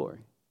kingdom and glory.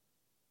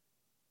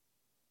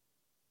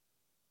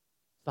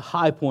 The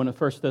high point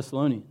of 1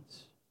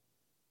 Thessalonians.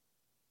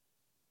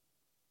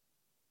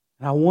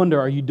 And I wonder,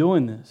 are you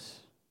doing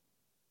this?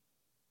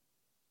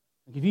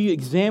 If you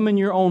examine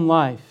your own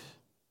life,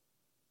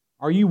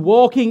 are you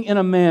walking in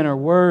a manner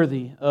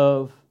worthy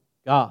of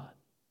God?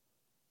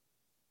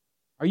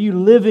 Are you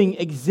living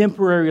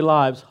exemplary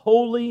lives,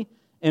 holy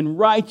and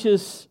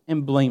righteous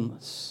and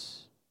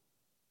blameless?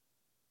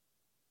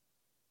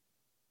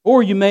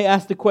 Or you may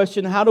ask the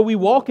question, how do we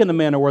walk in a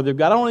manner worthy of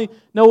God? I don't really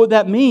know what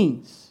that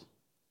means.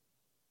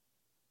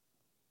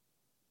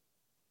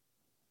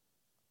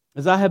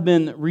 As I have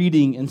been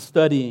reading and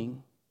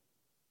studying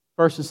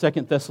 1 and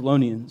 2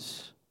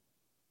 Thessalonians,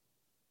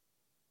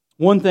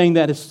 one thing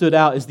that has stood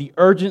out is the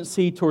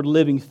urgency toward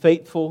living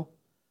faithful,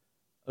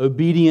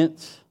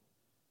 obedient,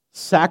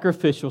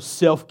 sacrificial,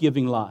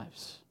 self-giving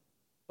lives.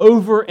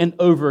 Over and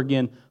over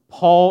again,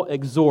 Paul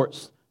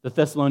exhorts the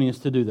Thessalonians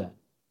to do that.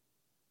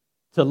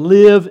 To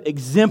live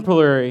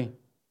exemplary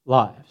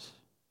lives.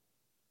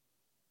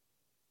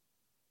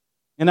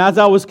 And as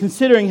I was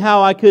considering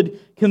how I could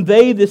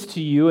convey this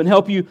to you and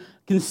help you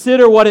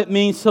consider what it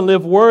means to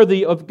live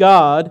worthy of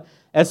God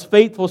as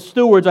faithful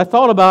stewards, I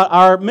thought about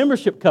our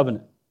membership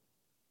covenant.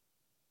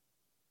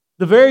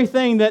 The very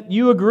thing that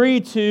you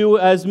agreed to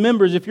as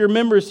members, if you're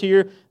members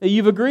here, that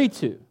you've agreed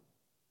to.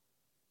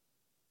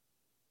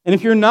 And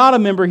if you're not a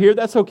member here,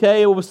 that's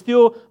okay. It will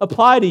still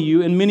apply to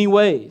you in many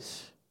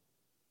ways.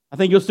 I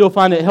think you'll still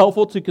find it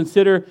helpful to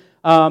consider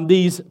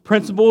these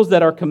principles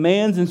that are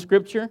commands in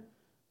Scripture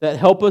that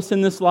help us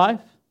in this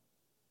life.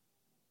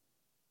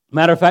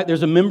 Matter of fact,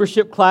 there's a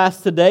membership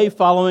class today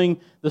following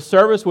the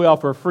service. We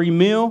offer a free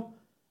meal.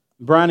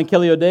 Brian and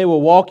Kelly O'Day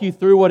will walk you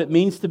through what it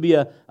means to be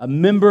a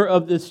member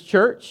of this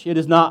church. It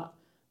is not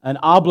an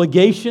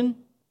obligation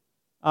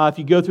if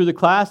you go through the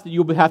class that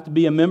you'll have to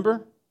be a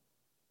member.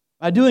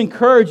 I do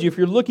encourage you, if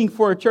you're looking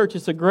for a church,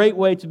 it's a great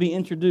way to be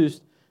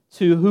introduced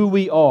to who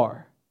we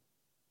are.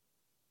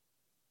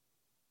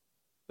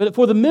 But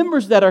for the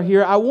members that are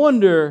here, I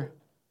wonder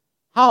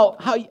how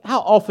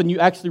often you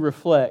actually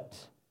reflect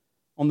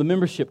on the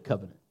membership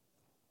covenant.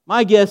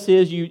 My guess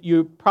is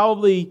you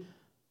probably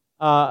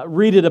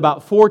read it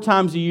about 4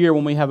 times a year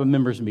when we have a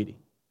members meeting,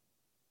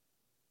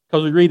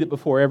 because we read it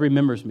before every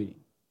members meeting.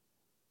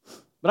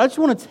 But I just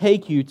want to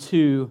take you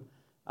to,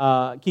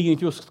 Keegan,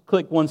 if you'll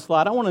click one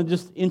slide, I want to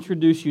just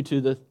introduce you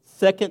to the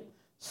second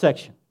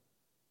section.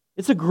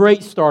 It's a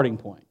great starting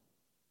point.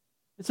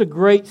 It's a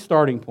great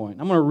starting point.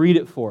 I'm going to read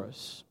it for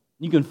us.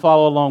 You can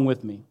follow along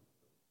with me.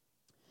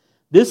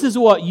 This is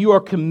what you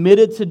are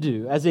committed to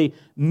do as a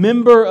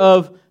member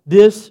of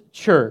this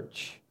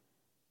church.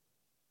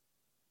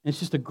 It's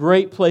just a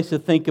great place to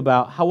think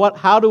about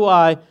how do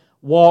I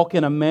walk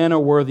in a manner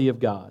worthy of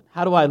God?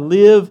 How do I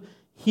live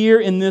here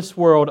in this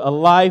world a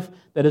life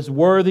that is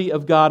worthy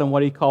of God and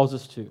what He calls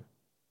us to?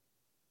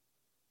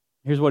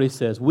 Here's what he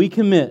says. We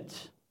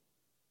commit,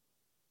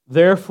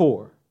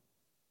 therefore,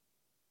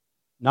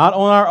 not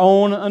on our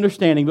own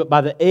understanding, but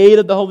by the aid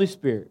of the Holy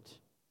Spirit,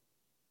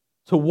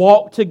 to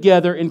walk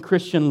together in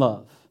Christian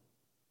love,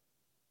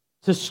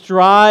 to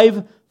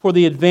strive for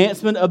the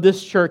advancement of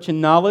this church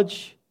in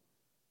knowledge,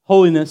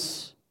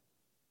 holiness,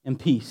 and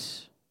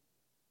peace,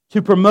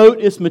 to promote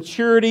its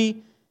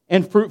maturity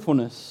and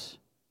fruitfulness,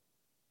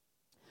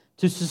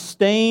 to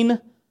sustain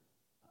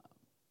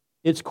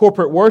its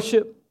corporate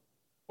worship,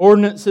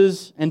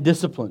 ordinances, and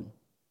discipline,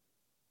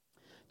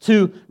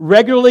 to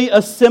regularly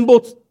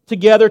assemble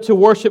together to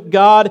worship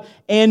God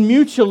and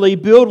mutually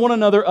build one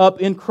another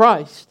up in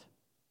Christ,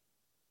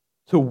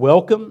 to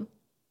welcome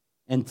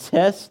and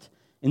test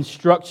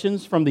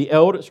instructions from the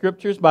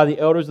Scriptures by the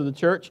elders of the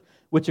church,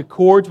 which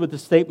accords with the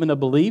statement of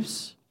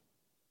beliefs,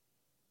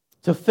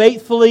 to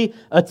faithfully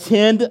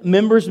attend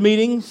members'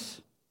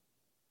 meetings,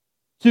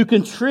 to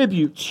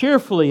contribute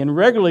cheerfully and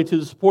regularly to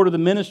the support of the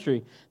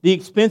ministry, the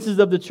expenses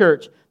of the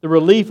church, the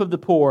relief of the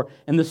poor,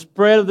 and the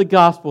spread of the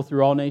gospel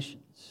through all nations.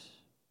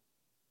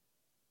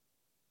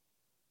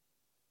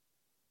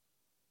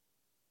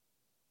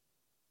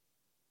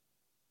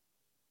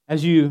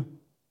 As you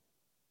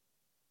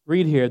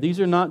read here, these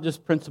are not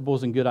just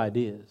principles and good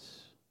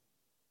ideas.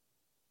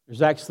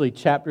 There's actually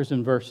chapters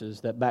and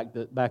verses that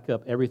back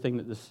up everything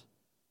that this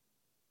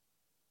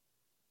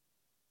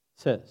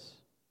says.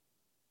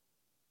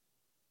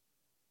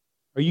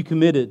 Are you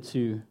committed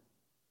to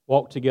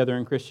walk together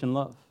in Christian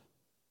love?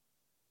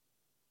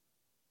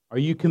 Are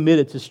you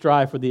committed to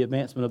strive for the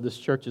advancement of this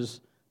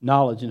church's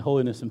knowledge and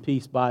holiness and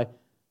peace by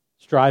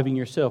striving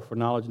yourself for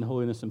knowledge and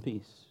holiness and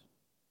peace?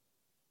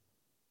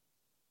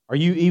 Are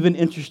you even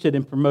interested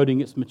in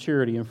promoting its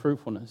maturity and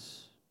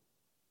fruitfulness?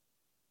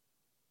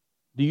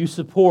 Do you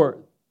support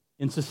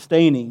in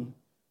sustaining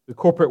the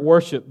corporate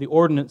worship, the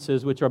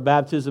ordinances, which are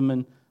baptism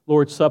and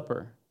Lord's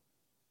Supper,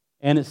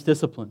 and its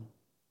discipline?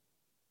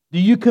 Do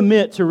you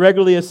commit to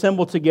regularly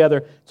assemble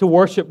together to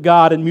worship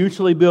God and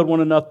mutually build one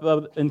another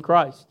up in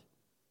Christ?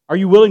 Are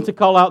you willing to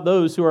call out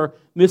those who are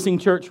missing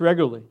church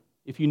regularly,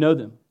 if you know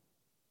them?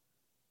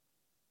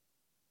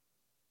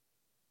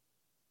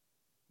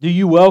 Do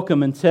you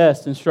welcome and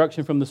test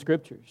instruction from the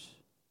Scriptures?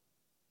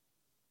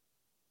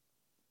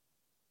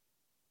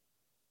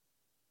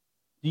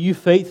 Do you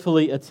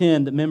faithfully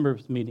attend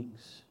members'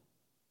 meetings?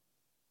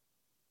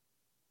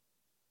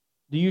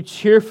 Do you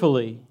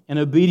cheerfully and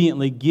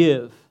obediently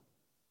give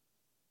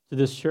to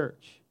this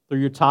church through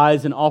your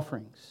tithes and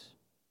offerings?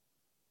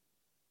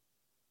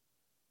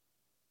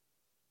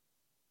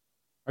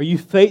 Are you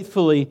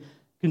faithfully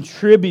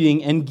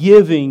contributing and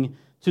giving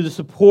to the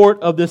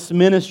support of this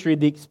ministry,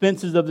 the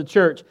expenses of the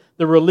church,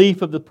 the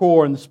relief of the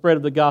poor, and the spread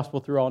of the gospel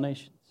through all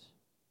nations?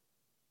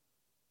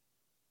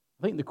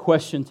 I think the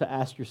question to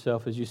ask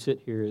yourself as you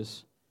sit here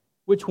is,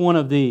 which one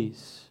of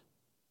these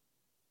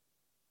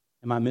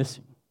am I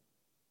missing?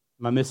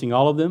 Am I missing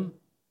all of them?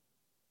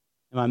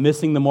 Am I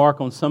missing the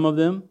mark on some of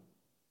them?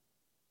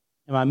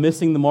 Am I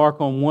missing the mark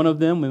on one of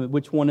them? And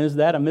which one is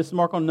that? I missed the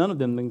mark on none of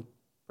them. Then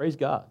praise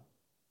God.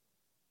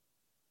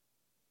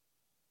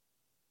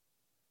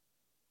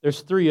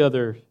 There's 3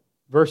 other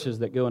verses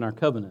that go in our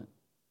covenant.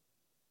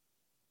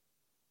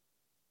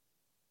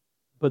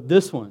 But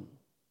this one,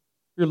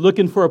 you're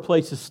looking for a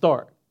place to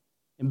start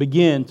and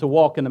begin to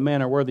walk in a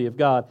manner worthy of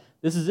God.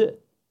 This is it.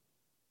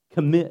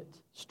 Commit,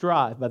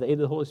 strive by the aid of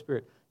the Holy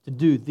Spirit to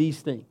do these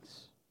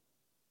things.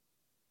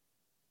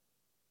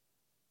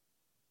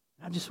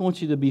 I just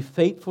want you to be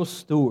faithful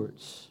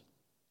stewards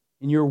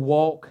in your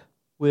walk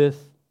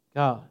with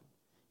God.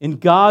 In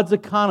God's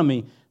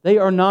economy, they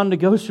are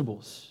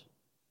non-negotiables.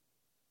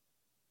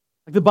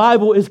 Like the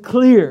Bible is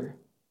clear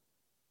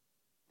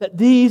that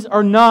these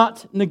are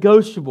not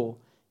negotiable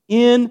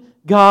in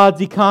God's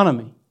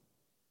economy.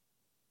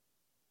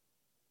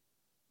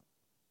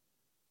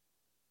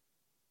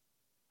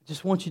 I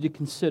just want you to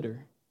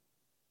consider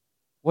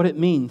what it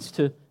means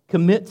to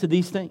commit to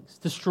these things,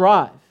 to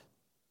strive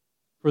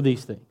for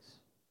these things,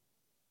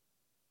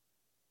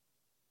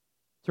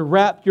 to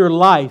wrap your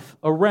life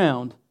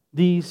around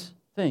these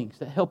things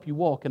that help you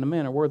walk in a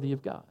manner worthy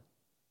of God.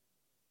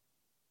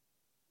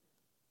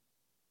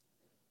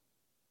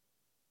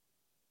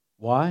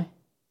 Why?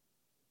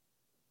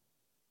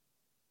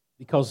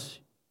 Because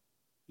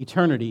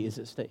eternity is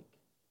at stake.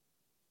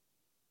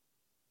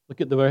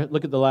 Look at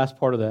the last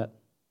part of that.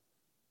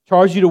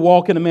 Charge you to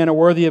walk in a manner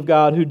worthy of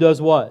God, who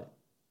does what?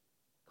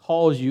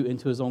 Calls you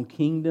into His own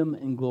kingdom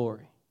and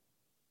glory.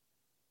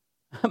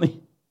 I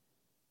mean,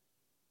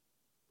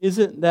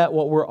 isn't that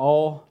what we're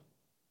all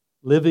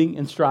living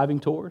and striving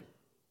toward?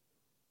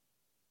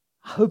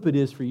 I hope it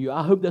is for you.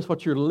 I hope that's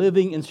what you're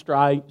living and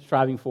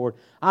striving for.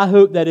 I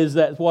hope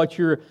that's what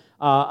you're.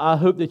 I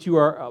hope that you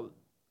are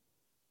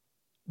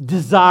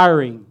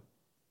desiring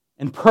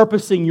and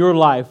purposing your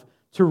life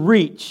to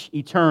reach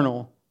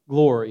eternal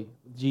glory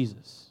with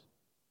Jesus.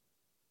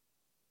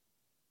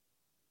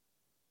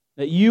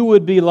 That you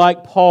would be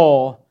like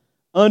Paul,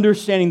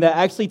 understanding that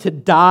actually to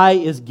die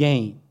is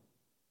gain.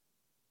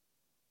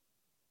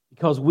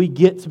 Because we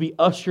get to be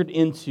ushered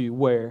into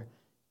where?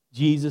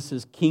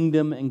 Jesus'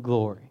 kingdom and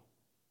glory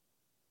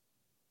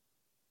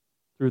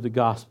through the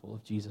gospel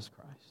of Jesus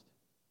Christ.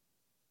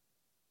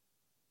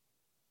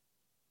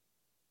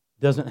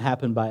 It doesn't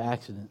happen by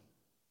accident.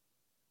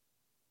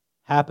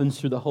 It happens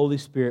through the Holy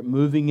Spirit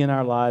moving in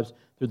our lives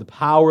through the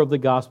power of the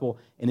gospel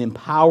and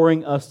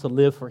empowering us to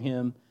live for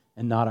Him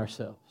and not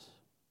ourselves.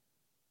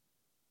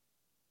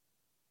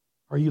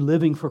 Are you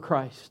living for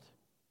Christ?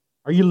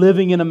 Are you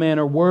living in a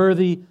manner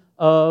worthy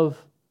of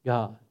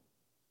God?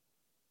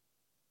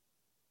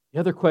 The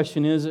other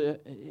question is,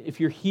 if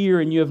you're here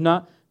and you have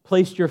not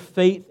placed your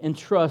faith and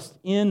trust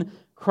in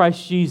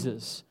Christ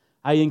Jesus,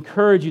 I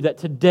encourage you that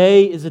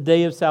today is a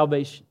day of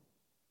salvation.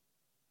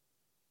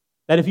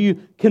 That if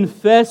you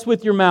confess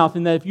with your mouth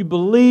and that if you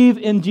believe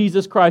in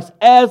Jesus Christ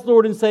as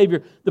Lord and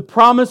Savior, the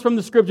promise from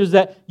the Scriptures is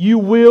that you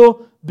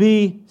will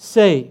be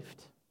saved.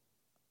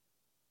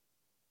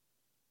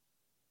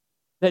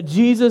 That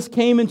Jesus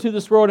came into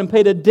this world and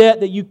paid a debt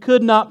that you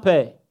could not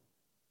pay.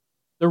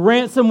 The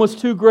ransom was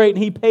too great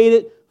and He paid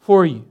it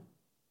for you.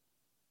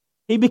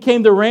 He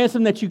became the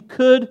ransom that you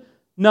could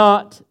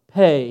not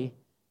pay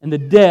and the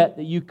debt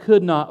that you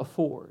could not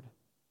afford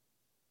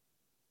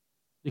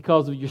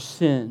because of your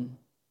sin.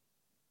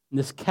 And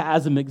this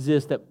chasm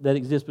exists that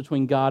exists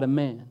between God and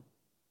man.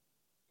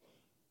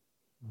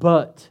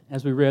 But,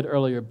 as we read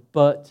earlier,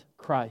 but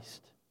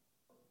Christ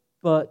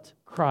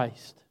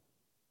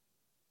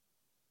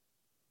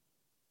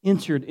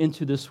entered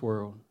into this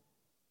world,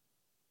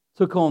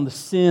 took on the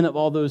sin of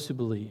all those who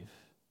believe,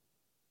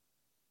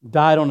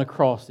 died on a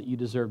cross that you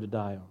deserve to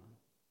die on,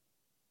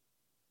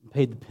 and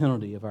paid the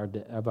penalty of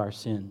our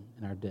sin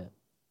and our debt.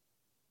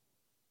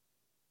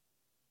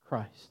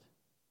 Christ.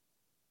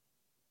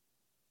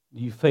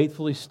 Do you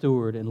faithfully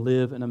steward and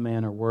live in a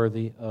manner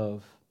worthy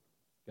of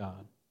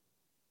God?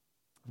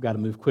 I've got to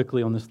move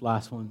quickly on this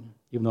last one,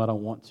 even though I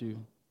don't want to.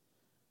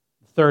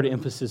 The third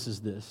emphasis is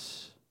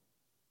this: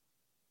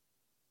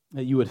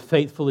 that you would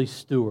faithfully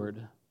steward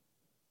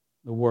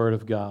the Word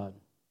of God.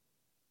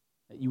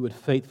 That you would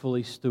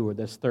faithfully steward.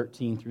 That's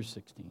 13 through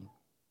 16.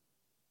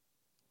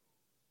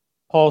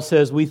 Paul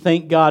says, we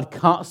thank God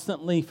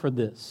constantly for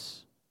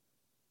this,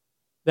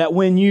 that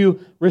when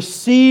you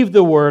receive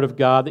the Word of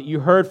God that you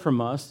heard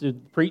from us, the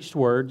preached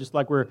Word, just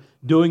like we're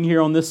doing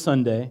here on this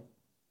Sunday,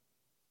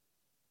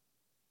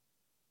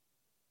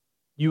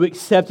 you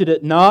accepted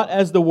it not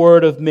as the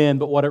word of men,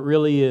 but what it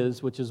really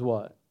is, which is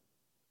what?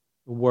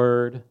 The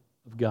Word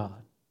of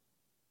God,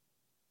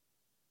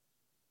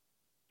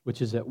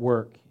 which is at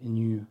work in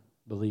you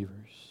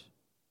believers.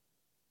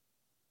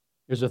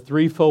 There's a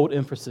threefold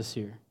emphasis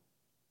here.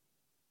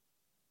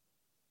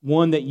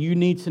 One that you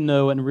need to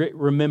know and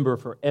remember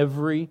for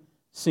every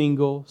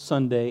single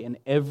Sunday and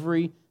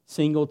every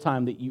single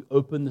time that you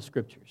open the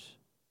Scriptures.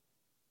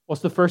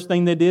 What's the first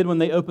thing they did when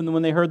they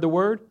heard the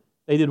Word?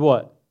 They did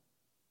what?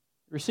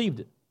 Received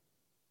it.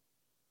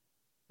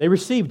 They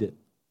received it.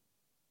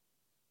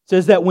 It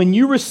says that when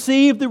you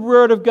received the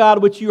Word of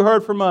God, which you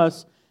heard from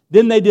us,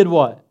 then they did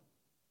what?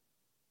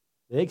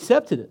 They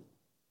accepted it.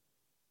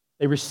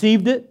 They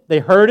received it, they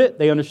heard it,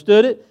 they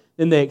understood it,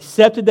 then they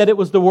accepted that it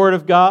was the Word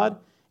of God,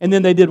 and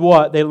then they did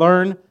what? They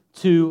learned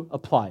to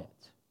apply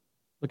it.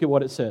 Look at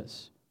what it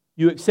says.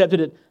 You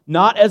accepted it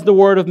not as the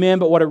word of man,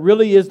 but what it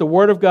really is, the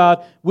Word of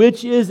God,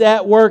 which is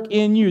at work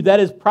in you. That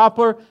is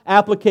proper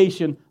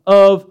application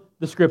of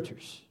the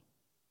Scriptures.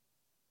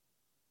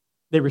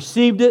 They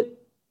received it.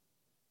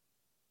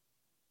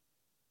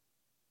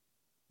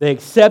 They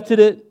accepted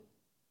it.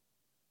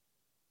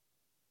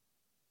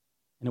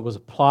 And it was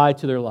applied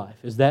to their life.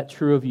 Is that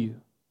true of you?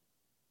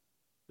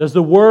 Does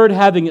the Word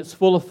having its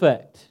full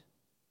effect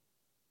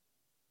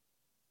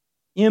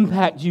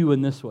impact you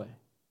in this way?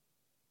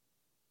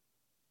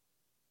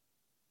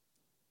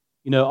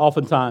 You know,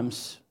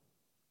 oftentimes,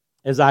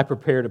 as I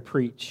prepare to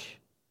preach,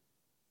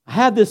 I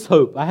have this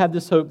hope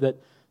that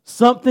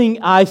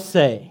something I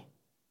say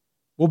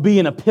will be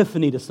an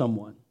epiphany to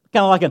someone.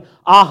 Kind of like an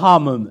aha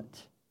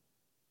moment.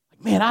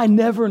 Like, man, I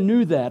never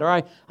knew that.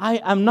 Or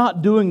I'm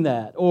not doing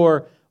that.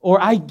 Or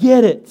I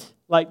get it.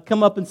 Like,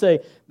 come up and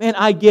say, man,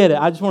 I get it.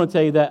 I just want to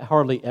tell you that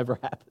hardly ever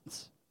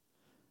happens.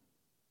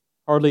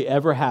 Hardly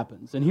ever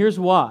happens. And here's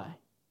why.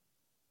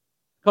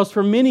 Because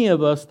for many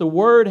of us, the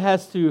Word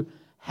has to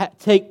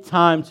take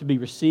time to be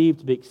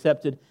received, to be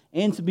accepted,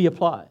 and to be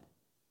applied.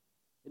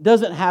 It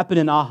doesn't happen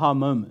in aha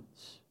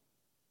moments.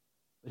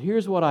 But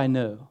here's what I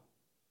know,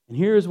 and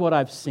here's what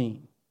I've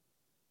seen.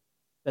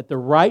 That the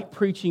right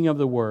preaching of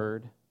the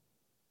Word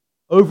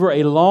over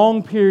a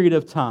long period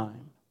of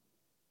time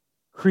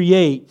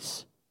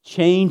creates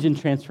change and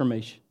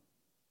transformation.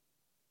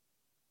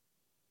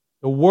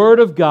 The Word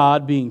of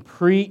God being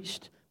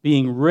preached,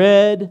 being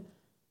read,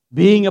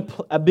 being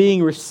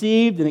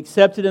received and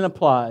accepted and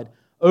applied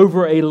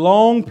over a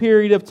long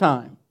period of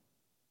time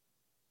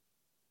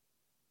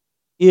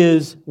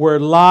is where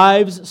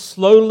lives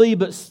slowly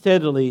but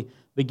steadily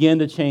begin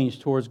to change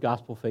towards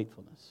gospel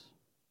faithfulness.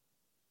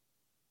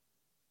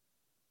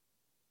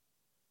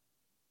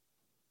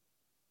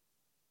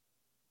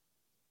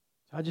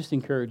 So I just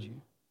encourage you.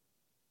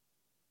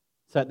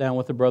 Sat down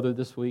with a brother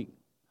this week.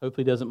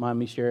 Hopefully he doesn't mind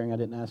me sharing. I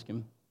didn't ask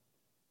him.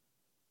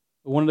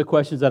 But one of the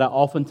questions that I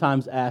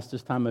oftentimes ask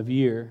this time of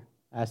year,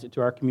 I ask it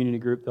to our community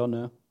group, they'll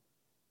know.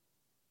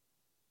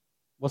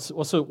 What's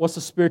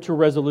the spiritual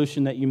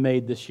resolution that you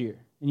made this year?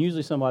 And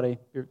usually somebody,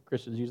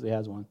 Christians usually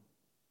has one.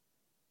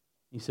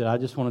 He said, I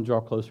just want to draw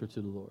closer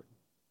to the Lord.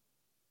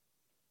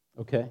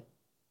 Okay.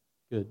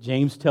 Good.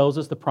 James tells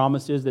us the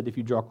promise is that if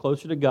you draw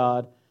closer to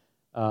God,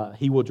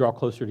 He will draw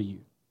closer to you.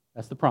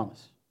 That's the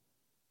promise.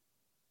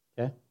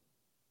 Okay?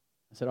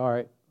 I said, all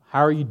right, how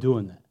are you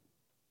doing that?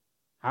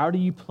 How do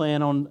you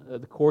plan on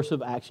the course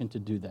of action to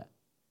do that?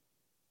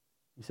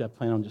 He said, I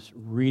plan on just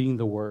reading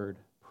the Word,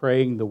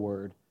 praying the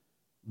Word,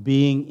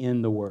 being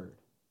in the Word.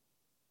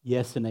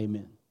 Yes and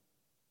amen.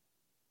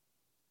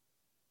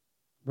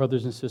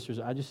 Brothers and sisters,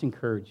 I just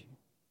encourage you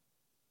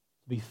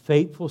to be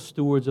faithful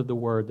stewards of the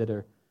Word that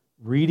are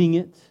reading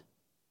it,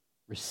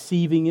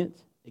 receiving it,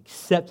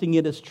 accepting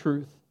it as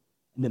truth,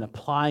 and then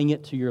applying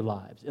it to your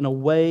lives in a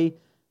way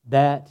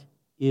that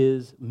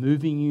is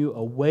moving you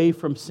away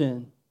from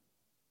sin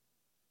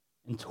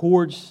and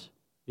towards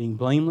being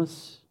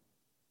blameless,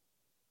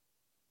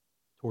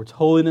 towards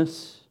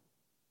holiness,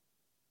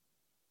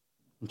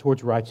 and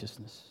towards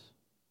righteousness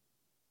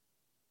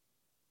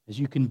as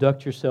you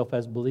conduct yourself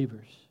as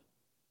believers.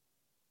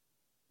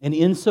 And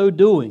in so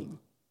doing,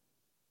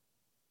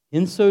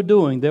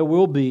 there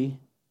will be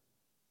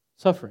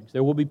sufferings.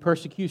 There will be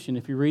persecution.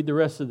 If you read the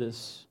rest of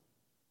this,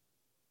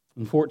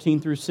 in 14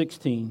 through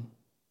 16,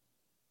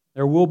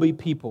 there will be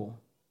people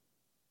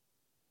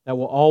that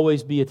will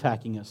always be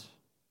attacking us.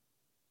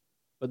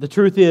 But the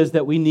truth is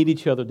that we need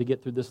each other to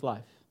get through this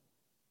life.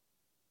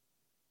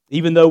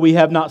 Even though we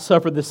have not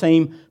suffered the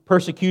same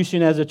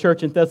persecution as the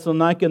church in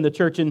Thessalonica and the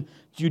church in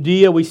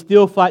Judea, we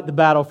still fight the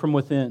battle from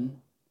within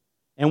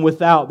and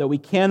without, that we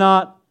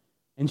cannot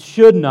and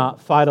should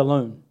not fight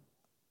alone.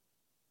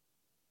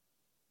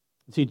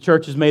 See,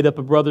 church is made up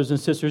of brothers and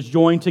sisters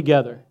joined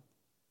together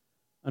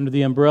under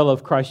the umbrella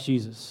of Christ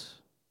Jesus.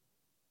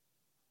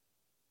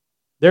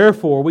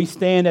 Therefore, we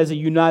stand as a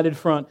united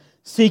front,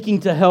 seeking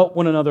to help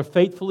one another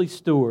faithfully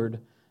steward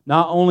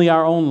not only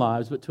our own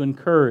lives, but to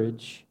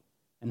encourage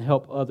and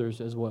help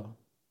others as well.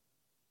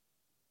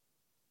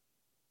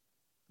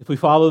 If we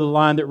follow the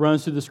line that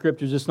runs through the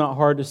Scriptures, it's not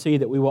hard to see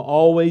that we will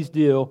always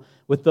deal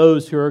with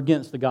those who are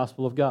against the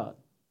gospel of God.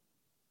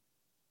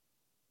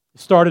 It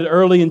started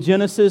early in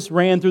Genesis,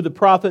 ran through the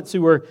prophets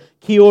who were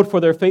killed for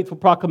their faithful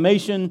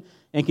proclamation,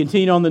 and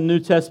continued on the New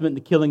Testament,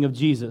 the killing of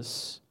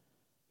Jesus,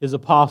 His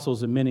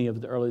apostles, and many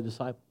of the early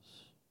disciples.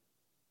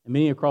 And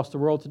many across the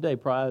world today.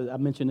 I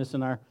mentioned this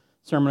in our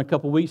sermon a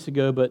couple weeks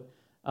ago, but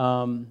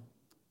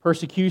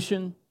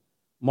persecution,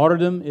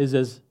 martyrdom is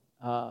as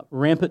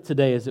rampant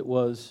today as it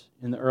was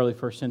in the early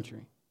first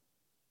century.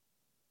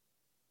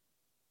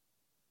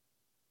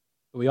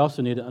 But we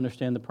also need to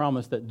understand the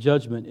promise that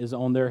judgment is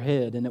on their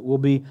head, and it will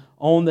be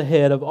on the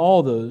head of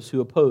all those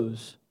who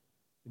oppose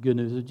the good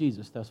news of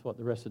Jesus. That's what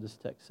the rest of this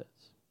text says.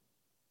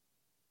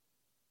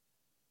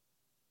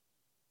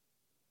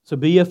 So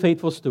be a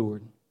faithful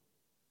steward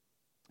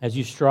as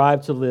you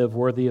strive to live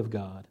worthy of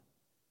God.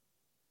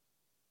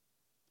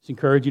 I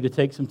encourage you to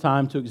take some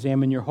time to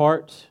examine your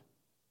heart.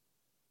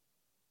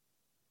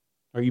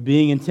 Are you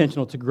being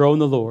intentional to grow in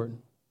the Lord?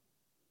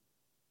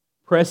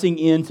 Pressing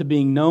into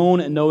being known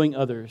and knowing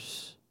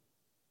others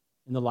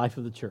in the life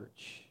of the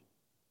church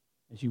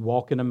as you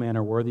walk in a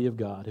manner worthy of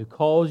God, who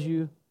calls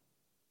you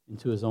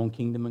into His own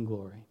kingdom and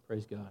glory.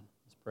 Praise God.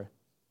 Let's pray.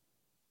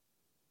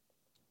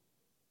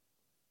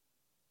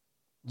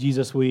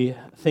 Jesus, we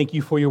thank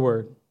You for Your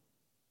word.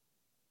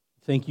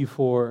 Thank You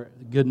for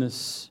the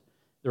goodness,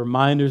 the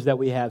reminders that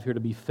we have here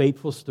to be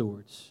faithful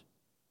stewards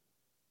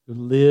who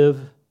live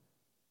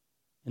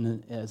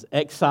as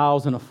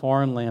exiles in a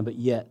foreign land, but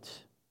yet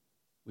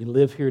we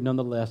live here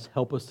nonetheless.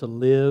 Help us to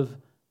live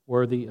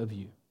worthy of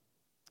You.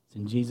 It's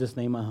in Jesus'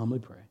 name I humbly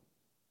pray.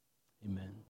 Amen.